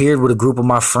disappeared with a group of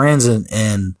my friends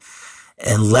and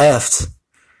left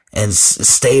and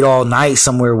stayed all night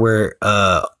somewhere where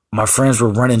my friends were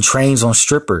running trains on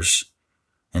strippers.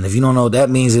 And if you don't know what that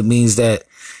means, it means that it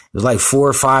was like 4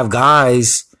 or 5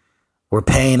 guys were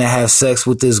paying to have sex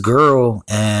with this girl,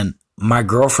 and my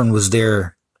girlfriend was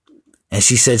there, and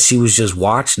she said she was just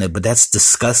watching it. But that's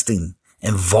disgusting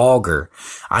and vulgar.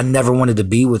 I never wanted to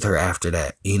be with her after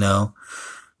that, you know.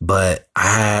 But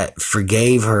I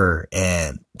forgave her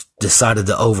and decided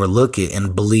to overlook it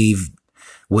and believe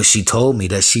what she told me,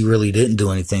 that she really didn't do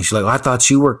anything. She's like, oh, I thought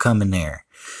you were coming there.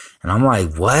 And I'm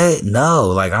like, what? No,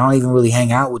 like, I don't even really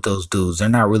hang out with those dudes. They're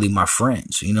not really my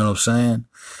friends. You know what I'm saying?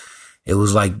 It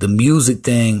was like the music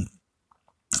thing.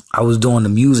 I was doing the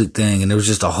music thing, and there was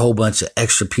just a whole bunch of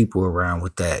extra people around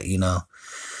with that, you know.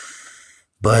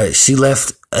 But she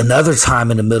left another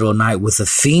time in the middle of the night with a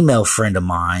female friend of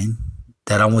mine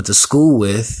that I went to school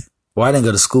with. Well, I didn't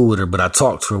go to school with her, but I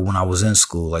talked to her when I was in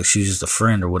school. Like, she was just a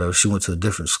friend or whatever. She went to a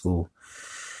different school.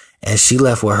 And she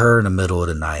left with her in the middle of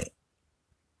the night.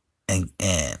 And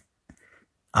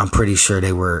I'm pretty sure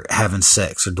they were having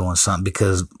sex or doing something,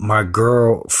 because my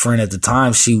girlfriend at the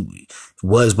time, she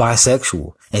was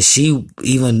bisexual. And she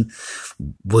even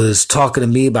was talking to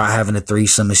me about having a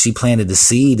threesome, and she planted the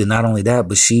seed. And not only that,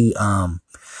 but she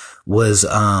was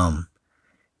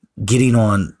getting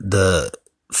on the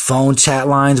phone chat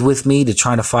lines with me to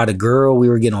try to find a girl. We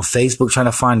were getting on Facebook trying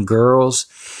to find girls,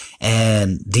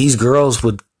 and these girls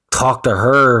would talk to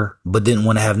her but didn't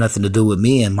want to have nothing to do with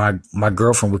me, and my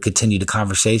girlfriend would continue the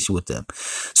conversation with them.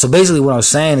 So basically what I'm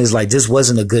saying is, like, this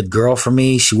wasn't a good girl for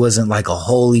me. She wasn't like a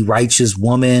holy, righteous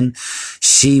woman.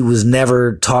 She was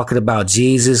never talking about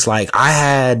Jesus. Like, I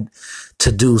had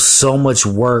to do so much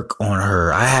work on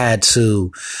her. I had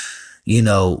to, you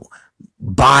know,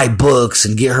 buy books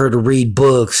and get her to read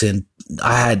books, and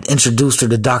I had introduced her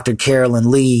to Dr.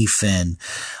 Carolyn Leaf, and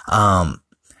I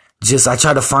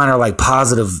try to find her like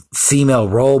positive female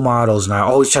role models. And I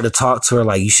always try to talk to her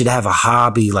like, you should have a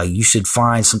hobby. Like, you should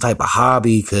find some type of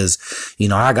hobby. Cause, you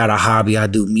know, I got a hobby. I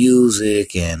do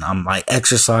music and I'm like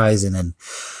exercising, and,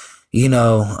 you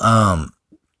know,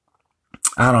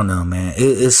 I don't know, man.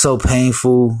 It's so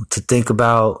painful to think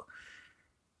about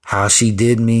how she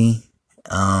did me.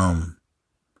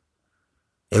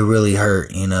 It really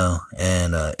hurt, you know,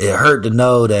 and it hurt to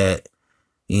know that,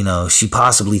 you know, she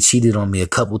possibly cheated on me a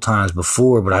couple times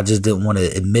before, but I just didn't want to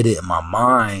admit it in my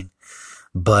mind.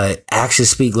 But actions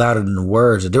speak louder than the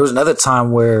words. There was another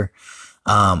time where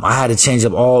I had to change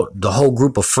up the whole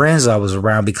group of friends I was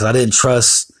around because I didn't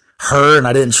trust her and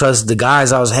I didn't trust the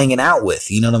guys I was hanging out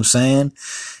with. You know what I'm saying?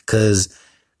 Because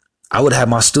I would have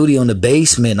my studio in the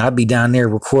basement and I'd be down there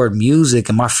recording music,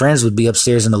 and my friends would be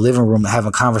upstairs in the living room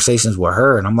having conversations with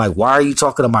her. And I'm like, why are you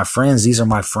talking to my friends? These are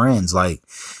my friends. Like,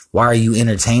 why are you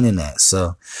entertaining that?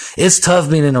 So it's tough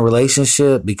being in a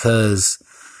relationship because,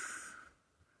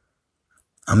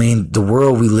 I mean, the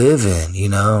world we live in, you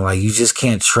know, like, you just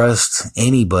can't trust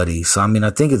anybody. So, I mean,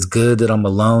 I think it's good that I'm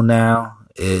alone now.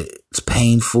 It's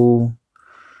painful,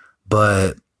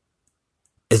 but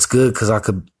it's good because I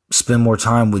could spend more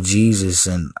time with Jesus,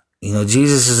 and, you know,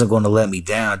 Jesus isn't going to let me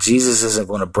down. Jesus isn't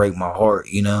going to break my heart,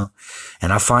 you know,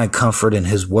 and I find comfort in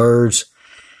his words.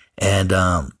 And,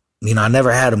 you know, I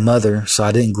never had a mother, so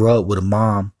I didn't grow up with a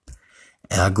mom.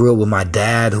 And I grew up with my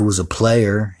dad, who was a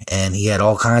player, and he had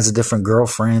all kinds of different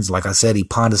girlfriends. Like I said, he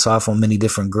pawned us off on many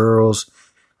different girls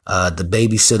to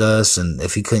babysit us. And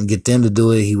if he couldn't get them to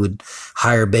do it, he would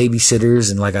hire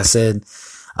babysitters. And like I said,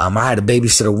 I had a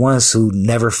babysitter once who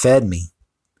never fed me.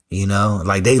 You know,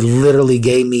 like, they literally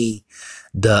gave me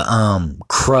the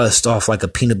crust off like a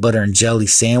peanut butter and jelly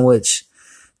sandwich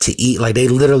to eat. Like, they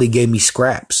literally gave me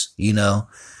scraps, you know,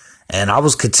 and I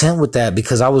was content with that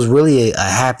because I was really a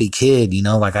happy kid, you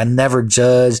know, like, I never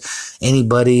judged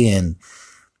anybody. And,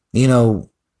 you know,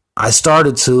 I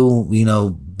started to, you know,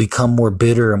 become more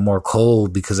bitter and more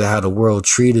cold because of how the world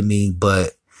treated me.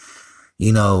 But,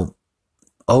 you know,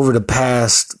 over the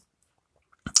past,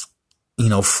 you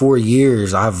know, 4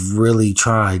 years, I've really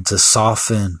tried to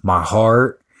soften my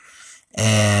heart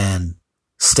and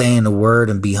stay in the word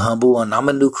and be humble. And I'm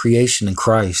a new creation in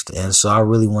Christ. And so I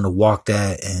really want to walk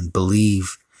that and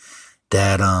believe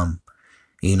that,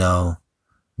 you know,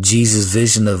 Jesus'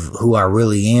 vision of who I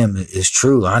really am is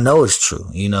true. I know it's true,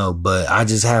 you know, but I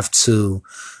just have to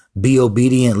be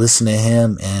obedient, listen to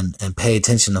him, and pay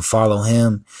attention to follow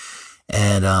him.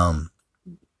 And,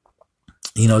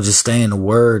 you know, just stay in the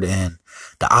word. And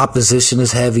the opposition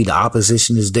is heavy. The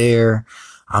opposition is there.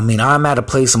 I mean, I'm at a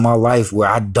place in my life where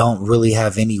I don't really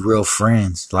have any real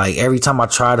friends. Like, every time I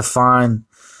try to find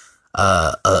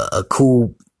a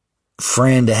cool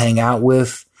friend to hang out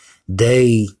with,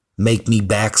 they make me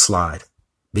backslide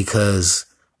because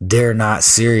they're not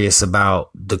serious about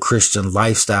the Christian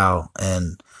lifestyle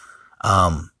and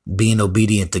being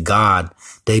obedient to God.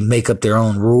 They make up their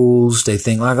own rules. They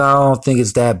think like, I don't think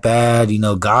it's that bad. You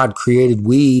know, God created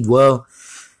weed. Well,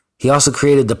 he also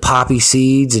created the poppy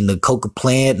seeds and the coca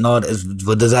plant and all that.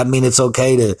 But does that mean it's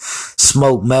okay to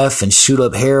smoke meth and shoot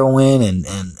up heroin and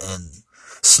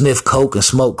sniff coke and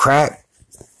smoke crack?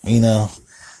 You know,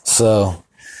 so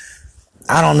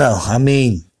I don't know. I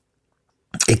mean,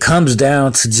 it comes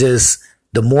down to just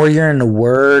the more you're in the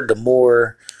word, the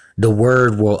more the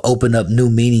word will open up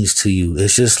new meanings to you.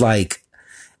 It's just like,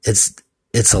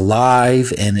 it's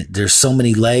alive, and there's so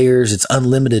many layers. It's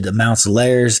unlimited amounts of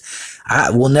layers. I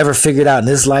will never figure it out in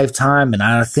this lifetime. And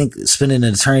I think spending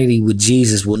an eternity with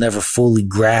Jesus will never fully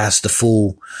grasp the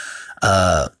full,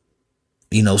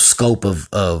 you know, scope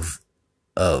of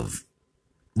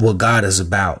what God is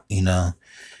about, you know.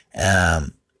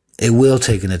 It will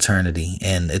take an eternity,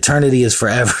 and eternity is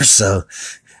forever. So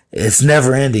it's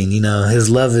never ending. You know, his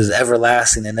love is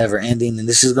everlasting and never ending. And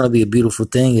this is going to be a beautiful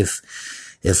thing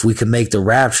if we can make the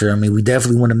rapture. I mean, we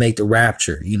definitely want to make the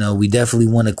rapture. You know, we definitely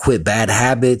want to quit bad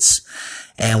habits,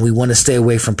 and we want to stay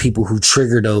away from people who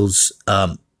trigger those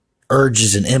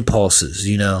urges and impulses,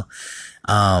 you know.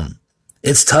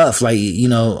 it's tough. Like,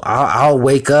 I'll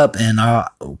wake up and I'll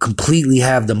completely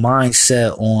have the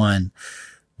mindset on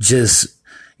just,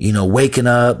 waking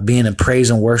up, being in praise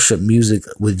and worship music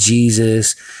with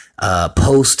Jesus,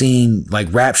 posting like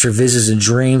rapture visions and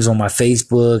dreams on my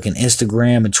Facebook and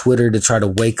Instagram and Twitter to try to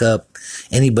wake up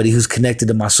anybody who's connected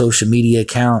to my social media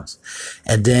accounts.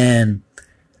 And then,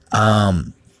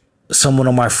 someone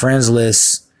on my friends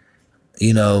list,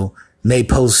 may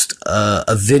post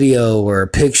a video or a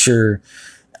picture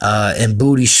in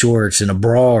booty shorts and a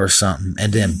bra or something.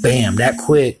 And then bam, that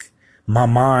quick, my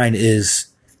mind is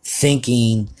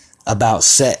thinking about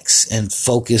sex and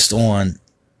focused on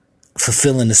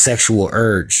fulfilling the sexual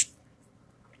urge.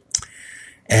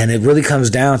 And it really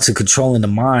comes down to controlling the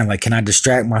mind. Like, can I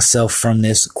distract myself from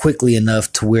this quickly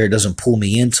enough to where it doesn't pull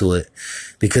me into it?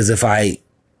 Because if I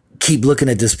keep looking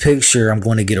at this picture, I'm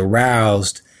going to get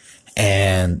aroused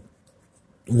and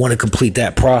want to complete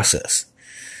that process.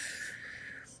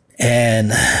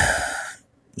 And,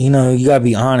 you gotta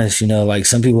be honest, like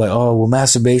some people are like, oh, well,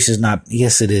 masturbation is not.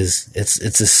 Yes, it is.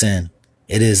 It's a sin.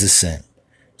 It is a sin.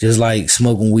 Just like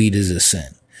smoking weed is a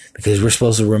sin, because we're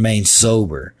supposed to remain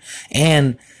sober.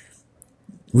 And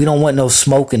we don't want no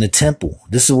smoke in the temple.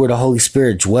 This is where the Holy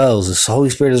Spirit dwells. The Holy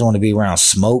Spirit doesn't want to be around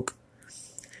smoke.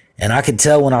 And I can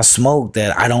tell when I smoke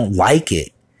that I don't like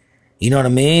it. You know what I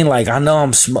mean? Like, I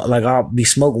know like I'll be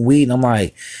smoking weed and I'm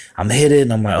like, I'm hit it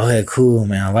and I'm like, oh, yeah, cool,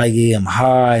 man. I like it. I'm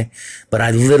high. But I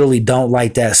literally don't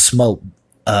like that smoke,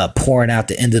 pouring out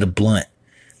the end of the blunt.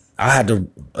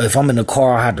 If I'm in the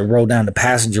car, I have to roll down the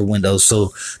passenger window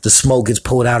so the smoke gets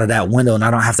pulled out of that window and I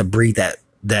don't have to breathe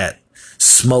that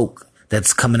smoke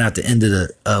that's coming out the end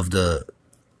of the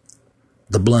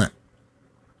blunt.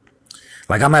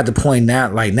 Like, I'm at the point now,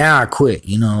 like, now I quit,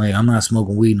 like, I'm not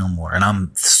smoking weed no more. And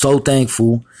I'm so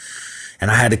thankful.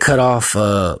 And I had to cut off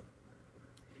a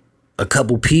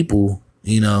couple people,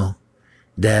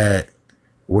 that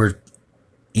were,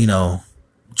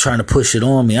 trying to push it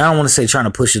on me. I don't want to say trying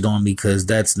to push it on me because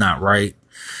that's not right.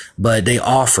 But they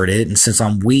offered it. And since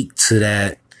I'm weak to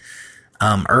that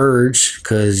urge,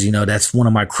 because, that's one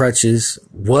of my crutches,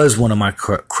 was one of my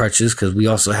crutches, because we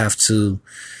also have to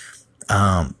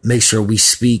make sure we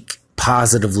speak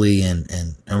positively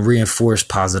and reinforce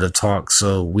positive talk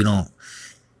so we don't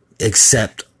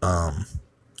accept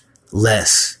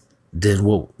less than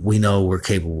what we know we're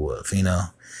capable of.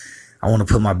 I want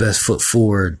to put my best foot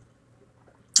forward.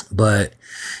 But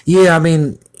yeah, I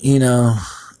mean,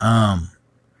 I'm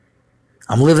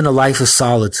living a life of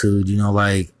solitude,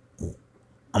 like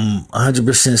I'm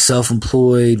 100%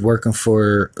 self-employed, working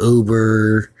for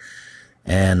Uber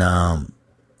and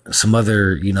some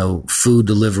other, food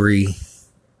delivery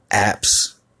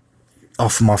apps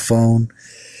off of my phone.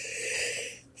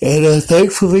 And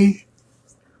thankfully,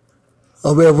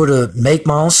 I'll be able to make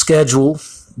my own schedule,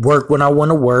 work when I want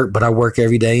to work, but I work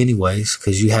every day anyways,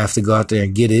 because you have to go out there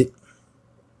and get it.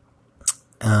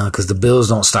 Because the bills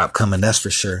don't stop coming, that's for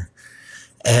sure.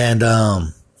 And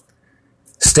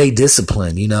stay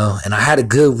disciplined, and I had a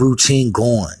good routine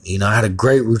going. I had a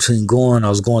great routine going. I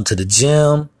was going to the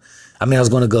gym. I was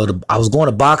going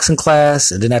to boxing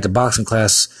class, and then after boxing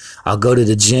class, I'll go to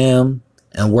the gym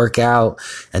and work out,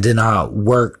 and then I'll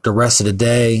work the rest of the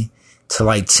day to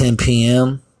like 10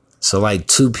 p.m. So like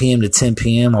 2 p.m. to 10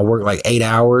 p.m. I'll work like 8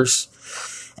 hours.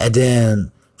 And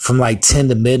then from like 10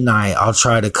 to midnight, I'll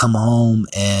try to come home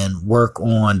and work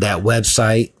on that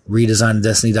website,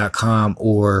 redesigningdestiny.com,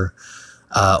 or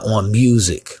on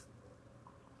music.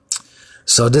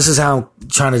 So this is how I'm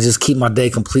trying to just keep my day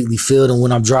completely filled. And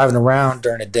when I'm driving around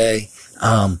during the day,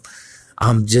 I'm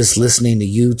just listening to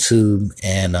YouTube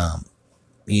and,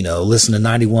 listen to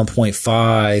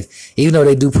 91.5. Even though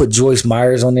they do put Joyce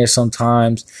Myers on there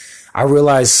sometimes, I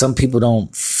realize some people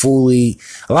don't a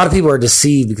lot of people are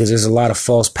deceived because there's a lot of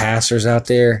false pastors out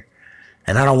there.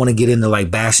 And I don't want to get into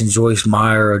like bashing Joyce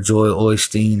Meyer or Joy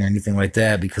Osteen or anything like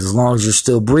that, because as long as you're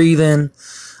still breathing,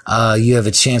 you have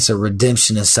a chance of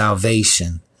redemption and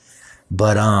salvation.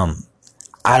 But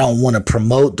I don't want to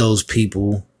promote those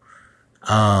people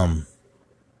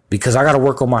because I got to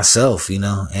work on myself,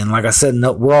 And like I said,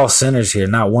 no, we're all sinners here.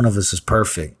 Not one of us is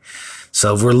perfect.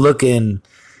 So if we're looking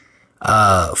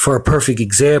for a perfect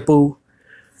example,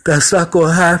 that's not going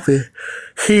to happen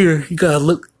here. You got to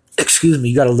look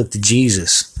to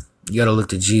Jesus. You got to look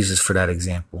to Jesus for that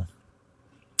example.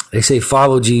 They say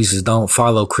follow Jesus, don't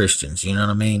follow Christians. You know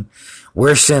what I mean?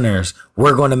 We're sinners.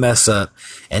 We're going to mess up.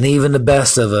 And even the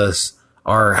best of us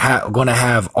are going to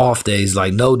have off days.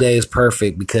 Like, no day is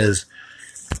perfect, because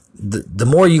the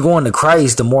more you go into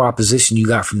Christ, the more opposition you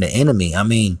got from the enemy.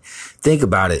 Think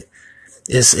about it.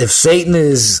 if Satan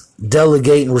is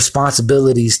delegating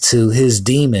responsibilities to his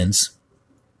demons,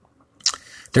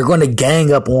 they're going to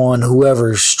gang up on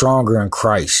whoever's stronger in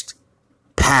Christ.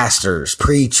 Pastors,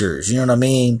 preachers, you know what I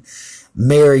mean?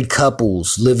 Married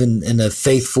couples living in a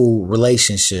faithful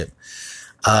relationship.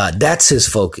 That's his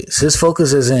focus. His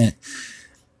focus isn't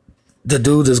the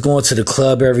dude that's going to the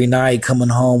club every night, coming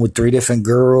home with 3 different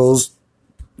girls,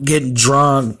 getting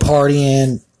drunk,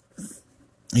 partying,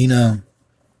 you know.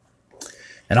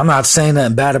 And I'm not saying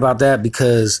nothing bad about that,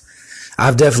 because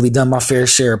I've definitely done my fair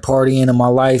share of partying in my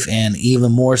life, and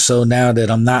even more so now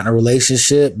that I'm not in a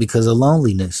relationship, because of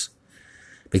loneliness.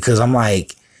 Because I'm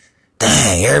like,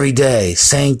 dang, every day,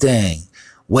 same thing.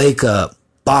 Wake up,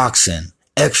 boxing,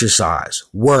 exercise,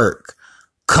 work,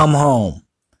 come home,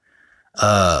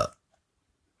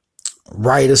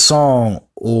 write a song,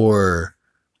 or,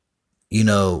 you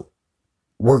know,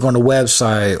 work on the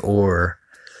website, or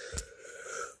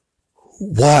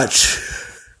watch,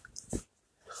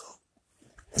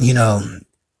 you know,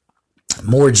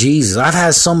 more Jesus. I've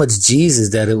had so much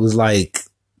Jesus that it was like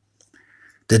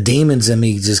the demons in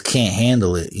me just can't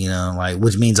handle it, you know, like,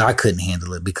 which means I couldn't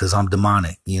handle it because I'm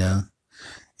demonic, you know,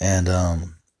 and,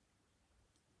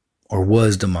 or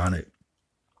was demonic.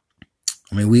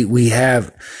 I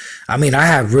mean,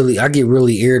 I get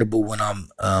really irritable when I'm,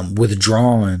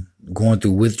 withdrawing, going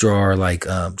through withdrawal, like,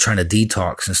 trying to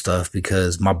detox and stuff,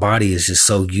 because my body is just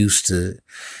so used to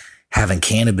having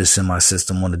cannabis in my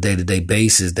system on a day-to-day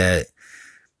basis that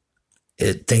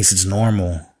it thinks it's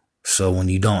normal. So when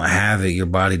you don't have it, your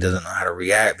body doesn't know how to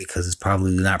react, because it's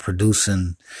probably not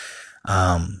producing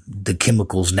the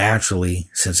chemicals naturally,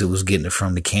 since it was getting it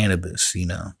from the cannabis, you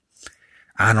know.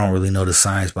 I don't really know the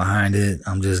science behind it.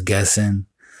 I'm just guessing,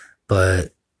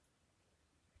 but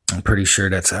I'm pretty sure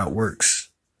that's how it works.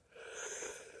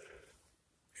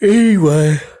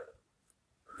 Anyway,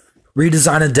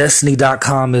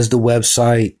 redesigningdestiny.com is the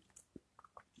website.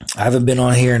 I haven't been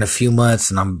on here in a few months,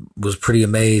 and I was pretty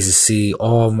amazed to see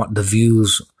all the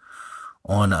views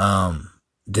on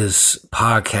this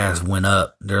podcast went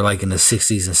up. They're like in the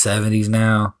 60s and 70s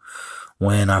now.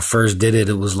 When I first did it,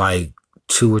 it was like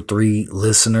 2 or 3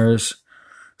 listeners.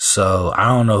 So I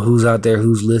don't know who's out there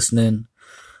who's listening,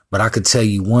 but I could tell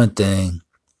you one thing.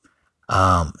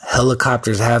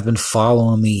 Helicopters have been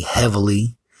following me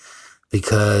heavily,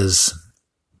 because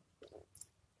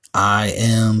I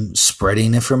am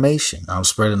spreading information. I'm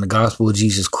spreading the gospel of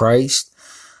Jesus Christ.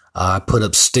 I put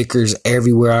up stickers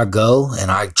everywhere I go, and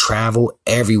I travel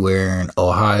everywhere in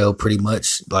Ohio, pretty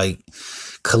much, like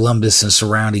Columbus and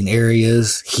surrounding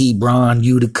areas, Hebron,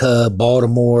 Utica,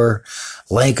 Baltimore,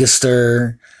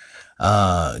 Lancaster,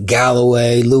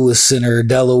 Galloway, Lewis Center,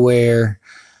 Delaware.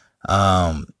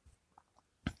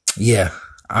 Yeah,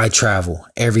 I travel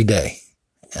every day,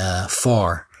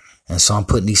 far. And so I'm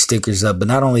putting these stickers up. But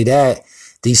not only that,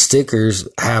 these stickers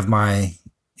have my,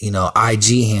 you know,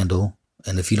 IG handle.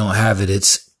 And if you don't have it,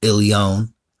 it's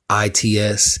Ilion,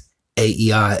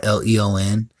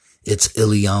 ITSAEILEON. It's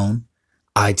Ilion,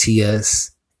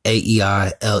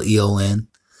 ITSAEILEON.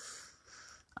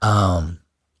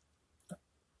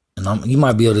 And you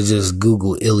might be able to just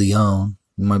Google Ilion.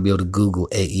 You might be able to Google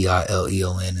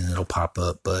AEILEON and it'll pop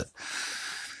up. But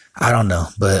I don't know.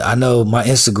 But I know my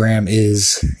Instagram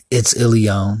it's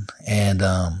Ilion. And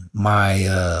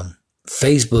my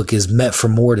Facebook is Met for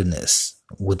More Than This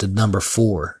with the number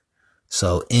 4.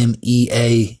 So MEANT,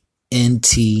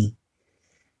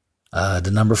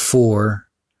 the number 4,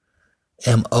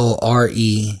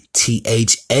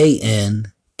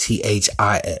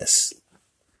 MORETHANTHIS.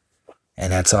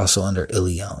 And that's also under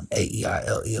Ilion,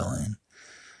 AEILEON.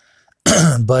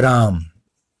 But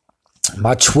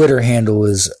my Twitter handle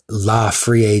is La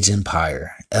Free Age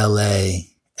Empire,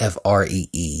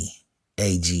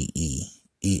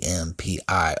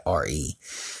 LAFREEAGEEMPIRE.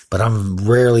 But I'm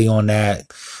rarely on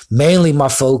that. Mainly my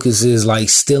focus is like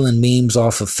stealing memes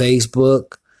off of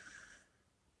Facebook,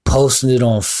 posting it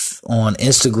on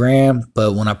Instagram.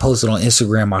 But when I post it on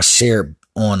Instagram, I share it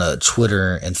on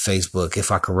Twitter and Facebook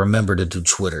if I can remember to do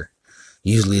Twitter.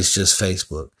 Usually it's just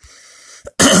Facebook.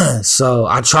 So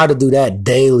I try to do that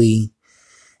daily,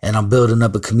 and I'm building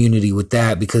up a community with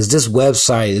that, because this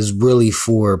website is really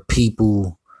for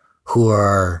people who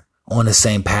are on the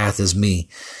same path as me.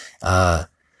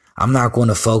 I'm not going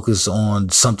to focus on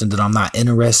something that I'm not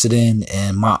interested in.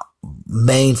 And my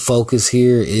main focus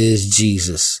here is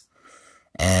Jesus,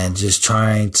 and just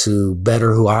trying to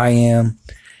better who I am.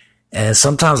 And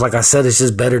sometimes, like I said, it's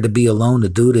just better to be alone to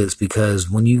do this, because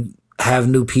when you have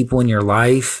new people in your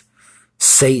life,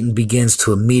 Satan begins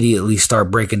to immediately start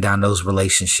breaking down those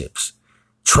relationships.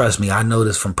 Trust me, I know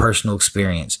this from personal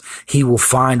experience. He will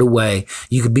find a way.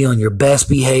 You could be on your best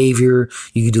behavior.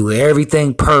 You could do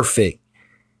everything perfect.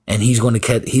 And he's going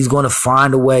to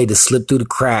find a way to slip through the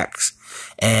cracks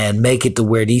and make it to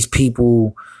where these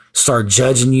people start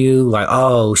judging you like,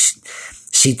 oh,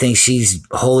 she thinks she's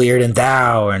holier than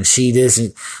thou, and she this,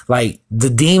 and like the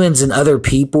demons in other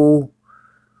people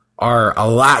are a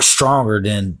lot stronger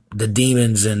than the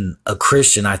demons in a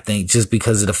Christian, I think, just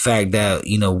because of the fact that,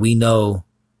 we know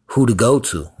who to go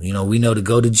to. We know to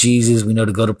go to Jesus. We know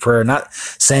to go to prayer. Not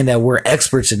saying that we're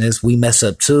experts in this. We mess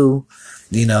up too,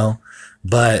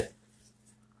 but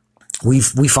we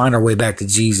find our way back to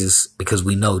Jesus because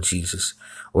we know Jesus.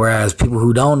 Whereas people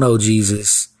who don't know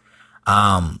Jesus,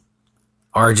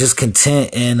 are just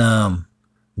content in,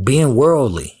 being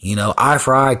worldly, eye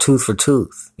for eye, tooth for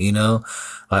tooth,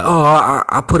 like, oh,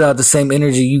 I put out the same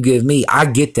energy you give me. I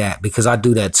get that because I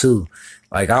do that too.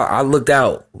 Like I looked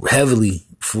out heavily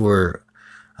for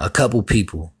a couple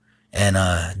people, and,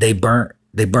 they burnt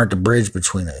the bridge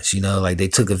between us, like they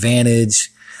took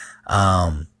advantage.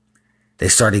 They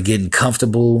started getting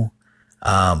comfortable.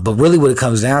 But really what it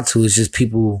comes down to is just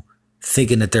people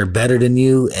thinking that they're better than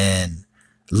you and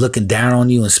looking down on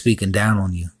you and speaking down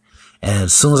on you. And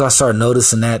as soon as I start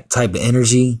noticing that type of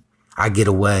energy, I get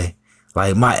away.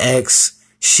 Like my ex,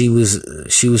 she was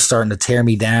starting to tear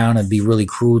me down and be really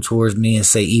cruel towards me and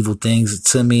say evil things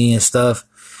to me and stuff.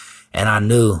 And I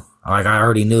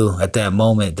already knew at that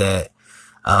moment that,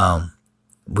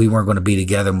 we weren't going to be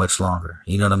together much longer.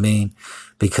 You know what I mean?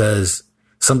 Because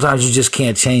sometimes you just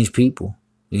can't change people,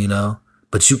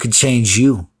 but you can change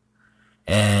you.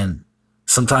 And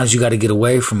sometimes you got to get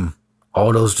away from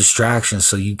all those distractions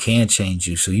so you can change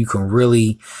you, so you can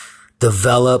really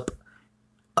develop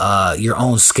your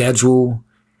own schedule,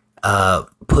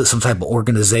 put some type of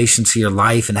organization to your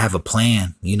life and have a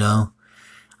plan,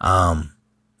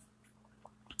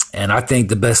 and I think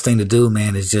the best thing to do,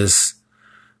 man, is just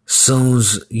soon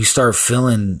as you start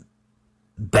feeling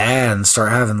bad and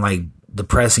start having like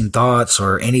depressing thoughts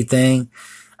or anything,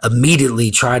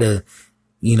 immediately try to,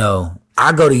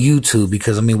 I go to YouTube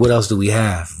because, what else do we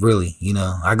have really?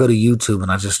 I go to YouTube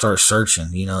and I just start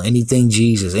searching, anything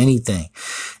Jesus, anything.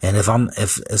 And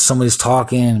if somebody's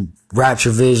talking Rapture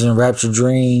Vision, Rapture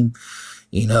Dream,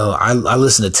 I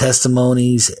listen to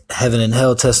testimonies, heaven and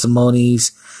hell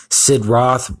testimonies. Sid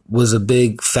Roth was a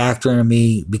big factor in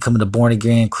me becoming a born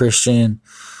again Christian.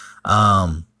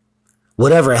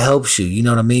 Whatever helps you, you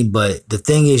know what I mean? But the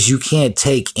thing is, you can't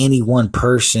take any one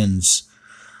person's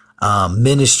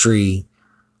ministry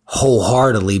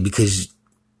wholeheartedly because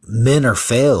men are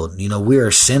failed. We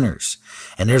are sinners,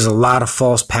 and there's a lot of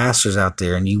false pastors out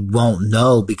there, and you won't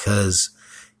know because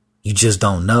you just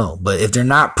don't know. But if they're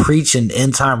not preaching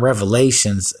end time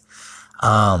revelations,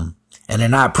 and they're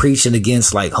not preaching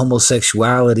against like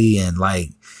homosexuality and like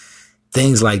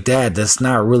things like that, that's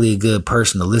not really a good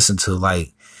person to listen to.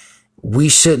 Like, we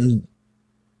shouldn't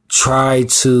try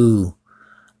to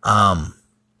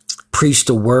preach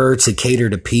the word to cater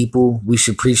to people. We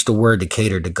should preach the word to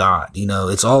cater to God.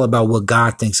 It's all about what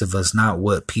God thinks of us, not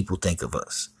what people think of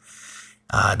us.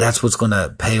 That's what's going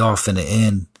to pay off in the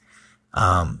end.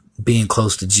 Being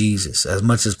close to Jesus as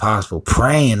much as possible,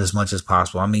 praying as much as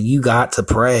possible. You got to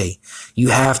pray. You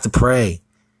have to pray,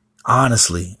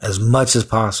 honestly, as much as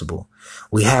possible.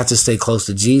 We have to stay close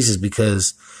to Jesus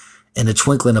because in the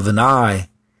twinkling of an eye,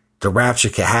 the rapture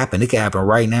can happen. It can happen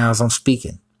right now as I'm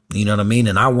speaking. You know what I mean?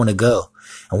 And I want to go.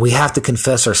 And we have to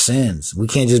confess our sins. We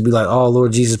can't just be like, oh,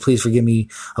 Lord Jesus, please forgive me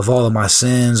of all of my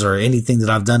sins or anything that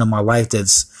I've done in my life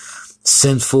that's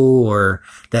sinful or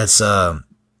that's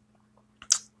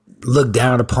looked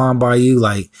down upon by you.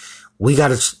 Like, we got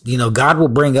to, God will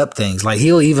bring up things. Like,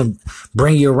 he'll even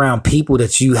bring you around people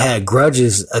that you had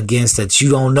grudges against that you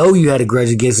don't know you had a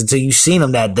grudge against until you seen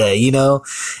them that day,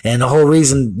 and the whole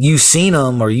reason you seen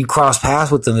them or you cross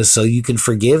paths with them is so you can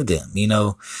forgive them.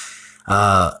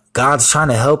 God's trying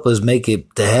to help us make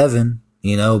it to heaven,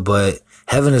 but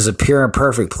heaven is a pure and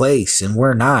perfect place, and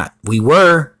we're not. We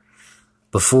were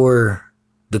before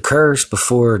the curse,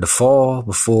 before the fall,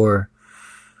 before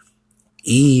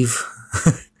Eve,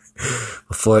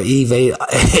 before Eve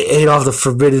ate off the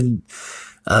forbidden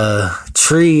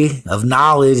tree of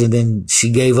knowledge, and then she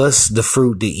gave us the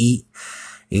fruit to eat,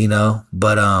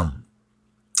 but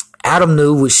Adam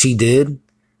knew what she did,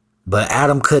 but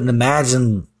Adam couldn't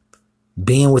imagine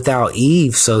being without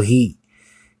Eve, so he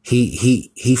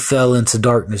fell into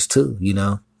darkness too,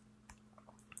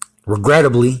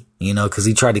 regrettably, because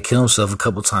he tried to kill himself a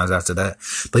couple times after that.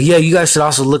 But yeah, you guys should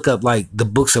also look up like the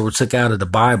books that were took out of the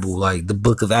Bible, like the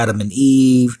book of Adam and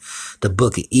Eve, the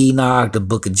book of Enoch, the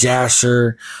book of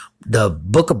Jasher, the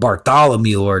book of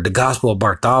Bartholomew, or the Gospel of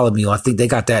Bartholomew. I think they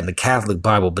got that in the Catholic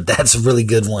Bible, but that's a really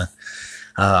good one.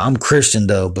 I'm Christian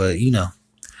though, but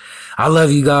I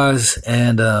love you guys,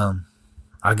 and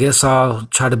I guess I'll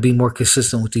try to be more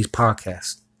consistent with these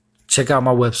podcasts. Check out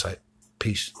my website.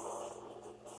 Peace.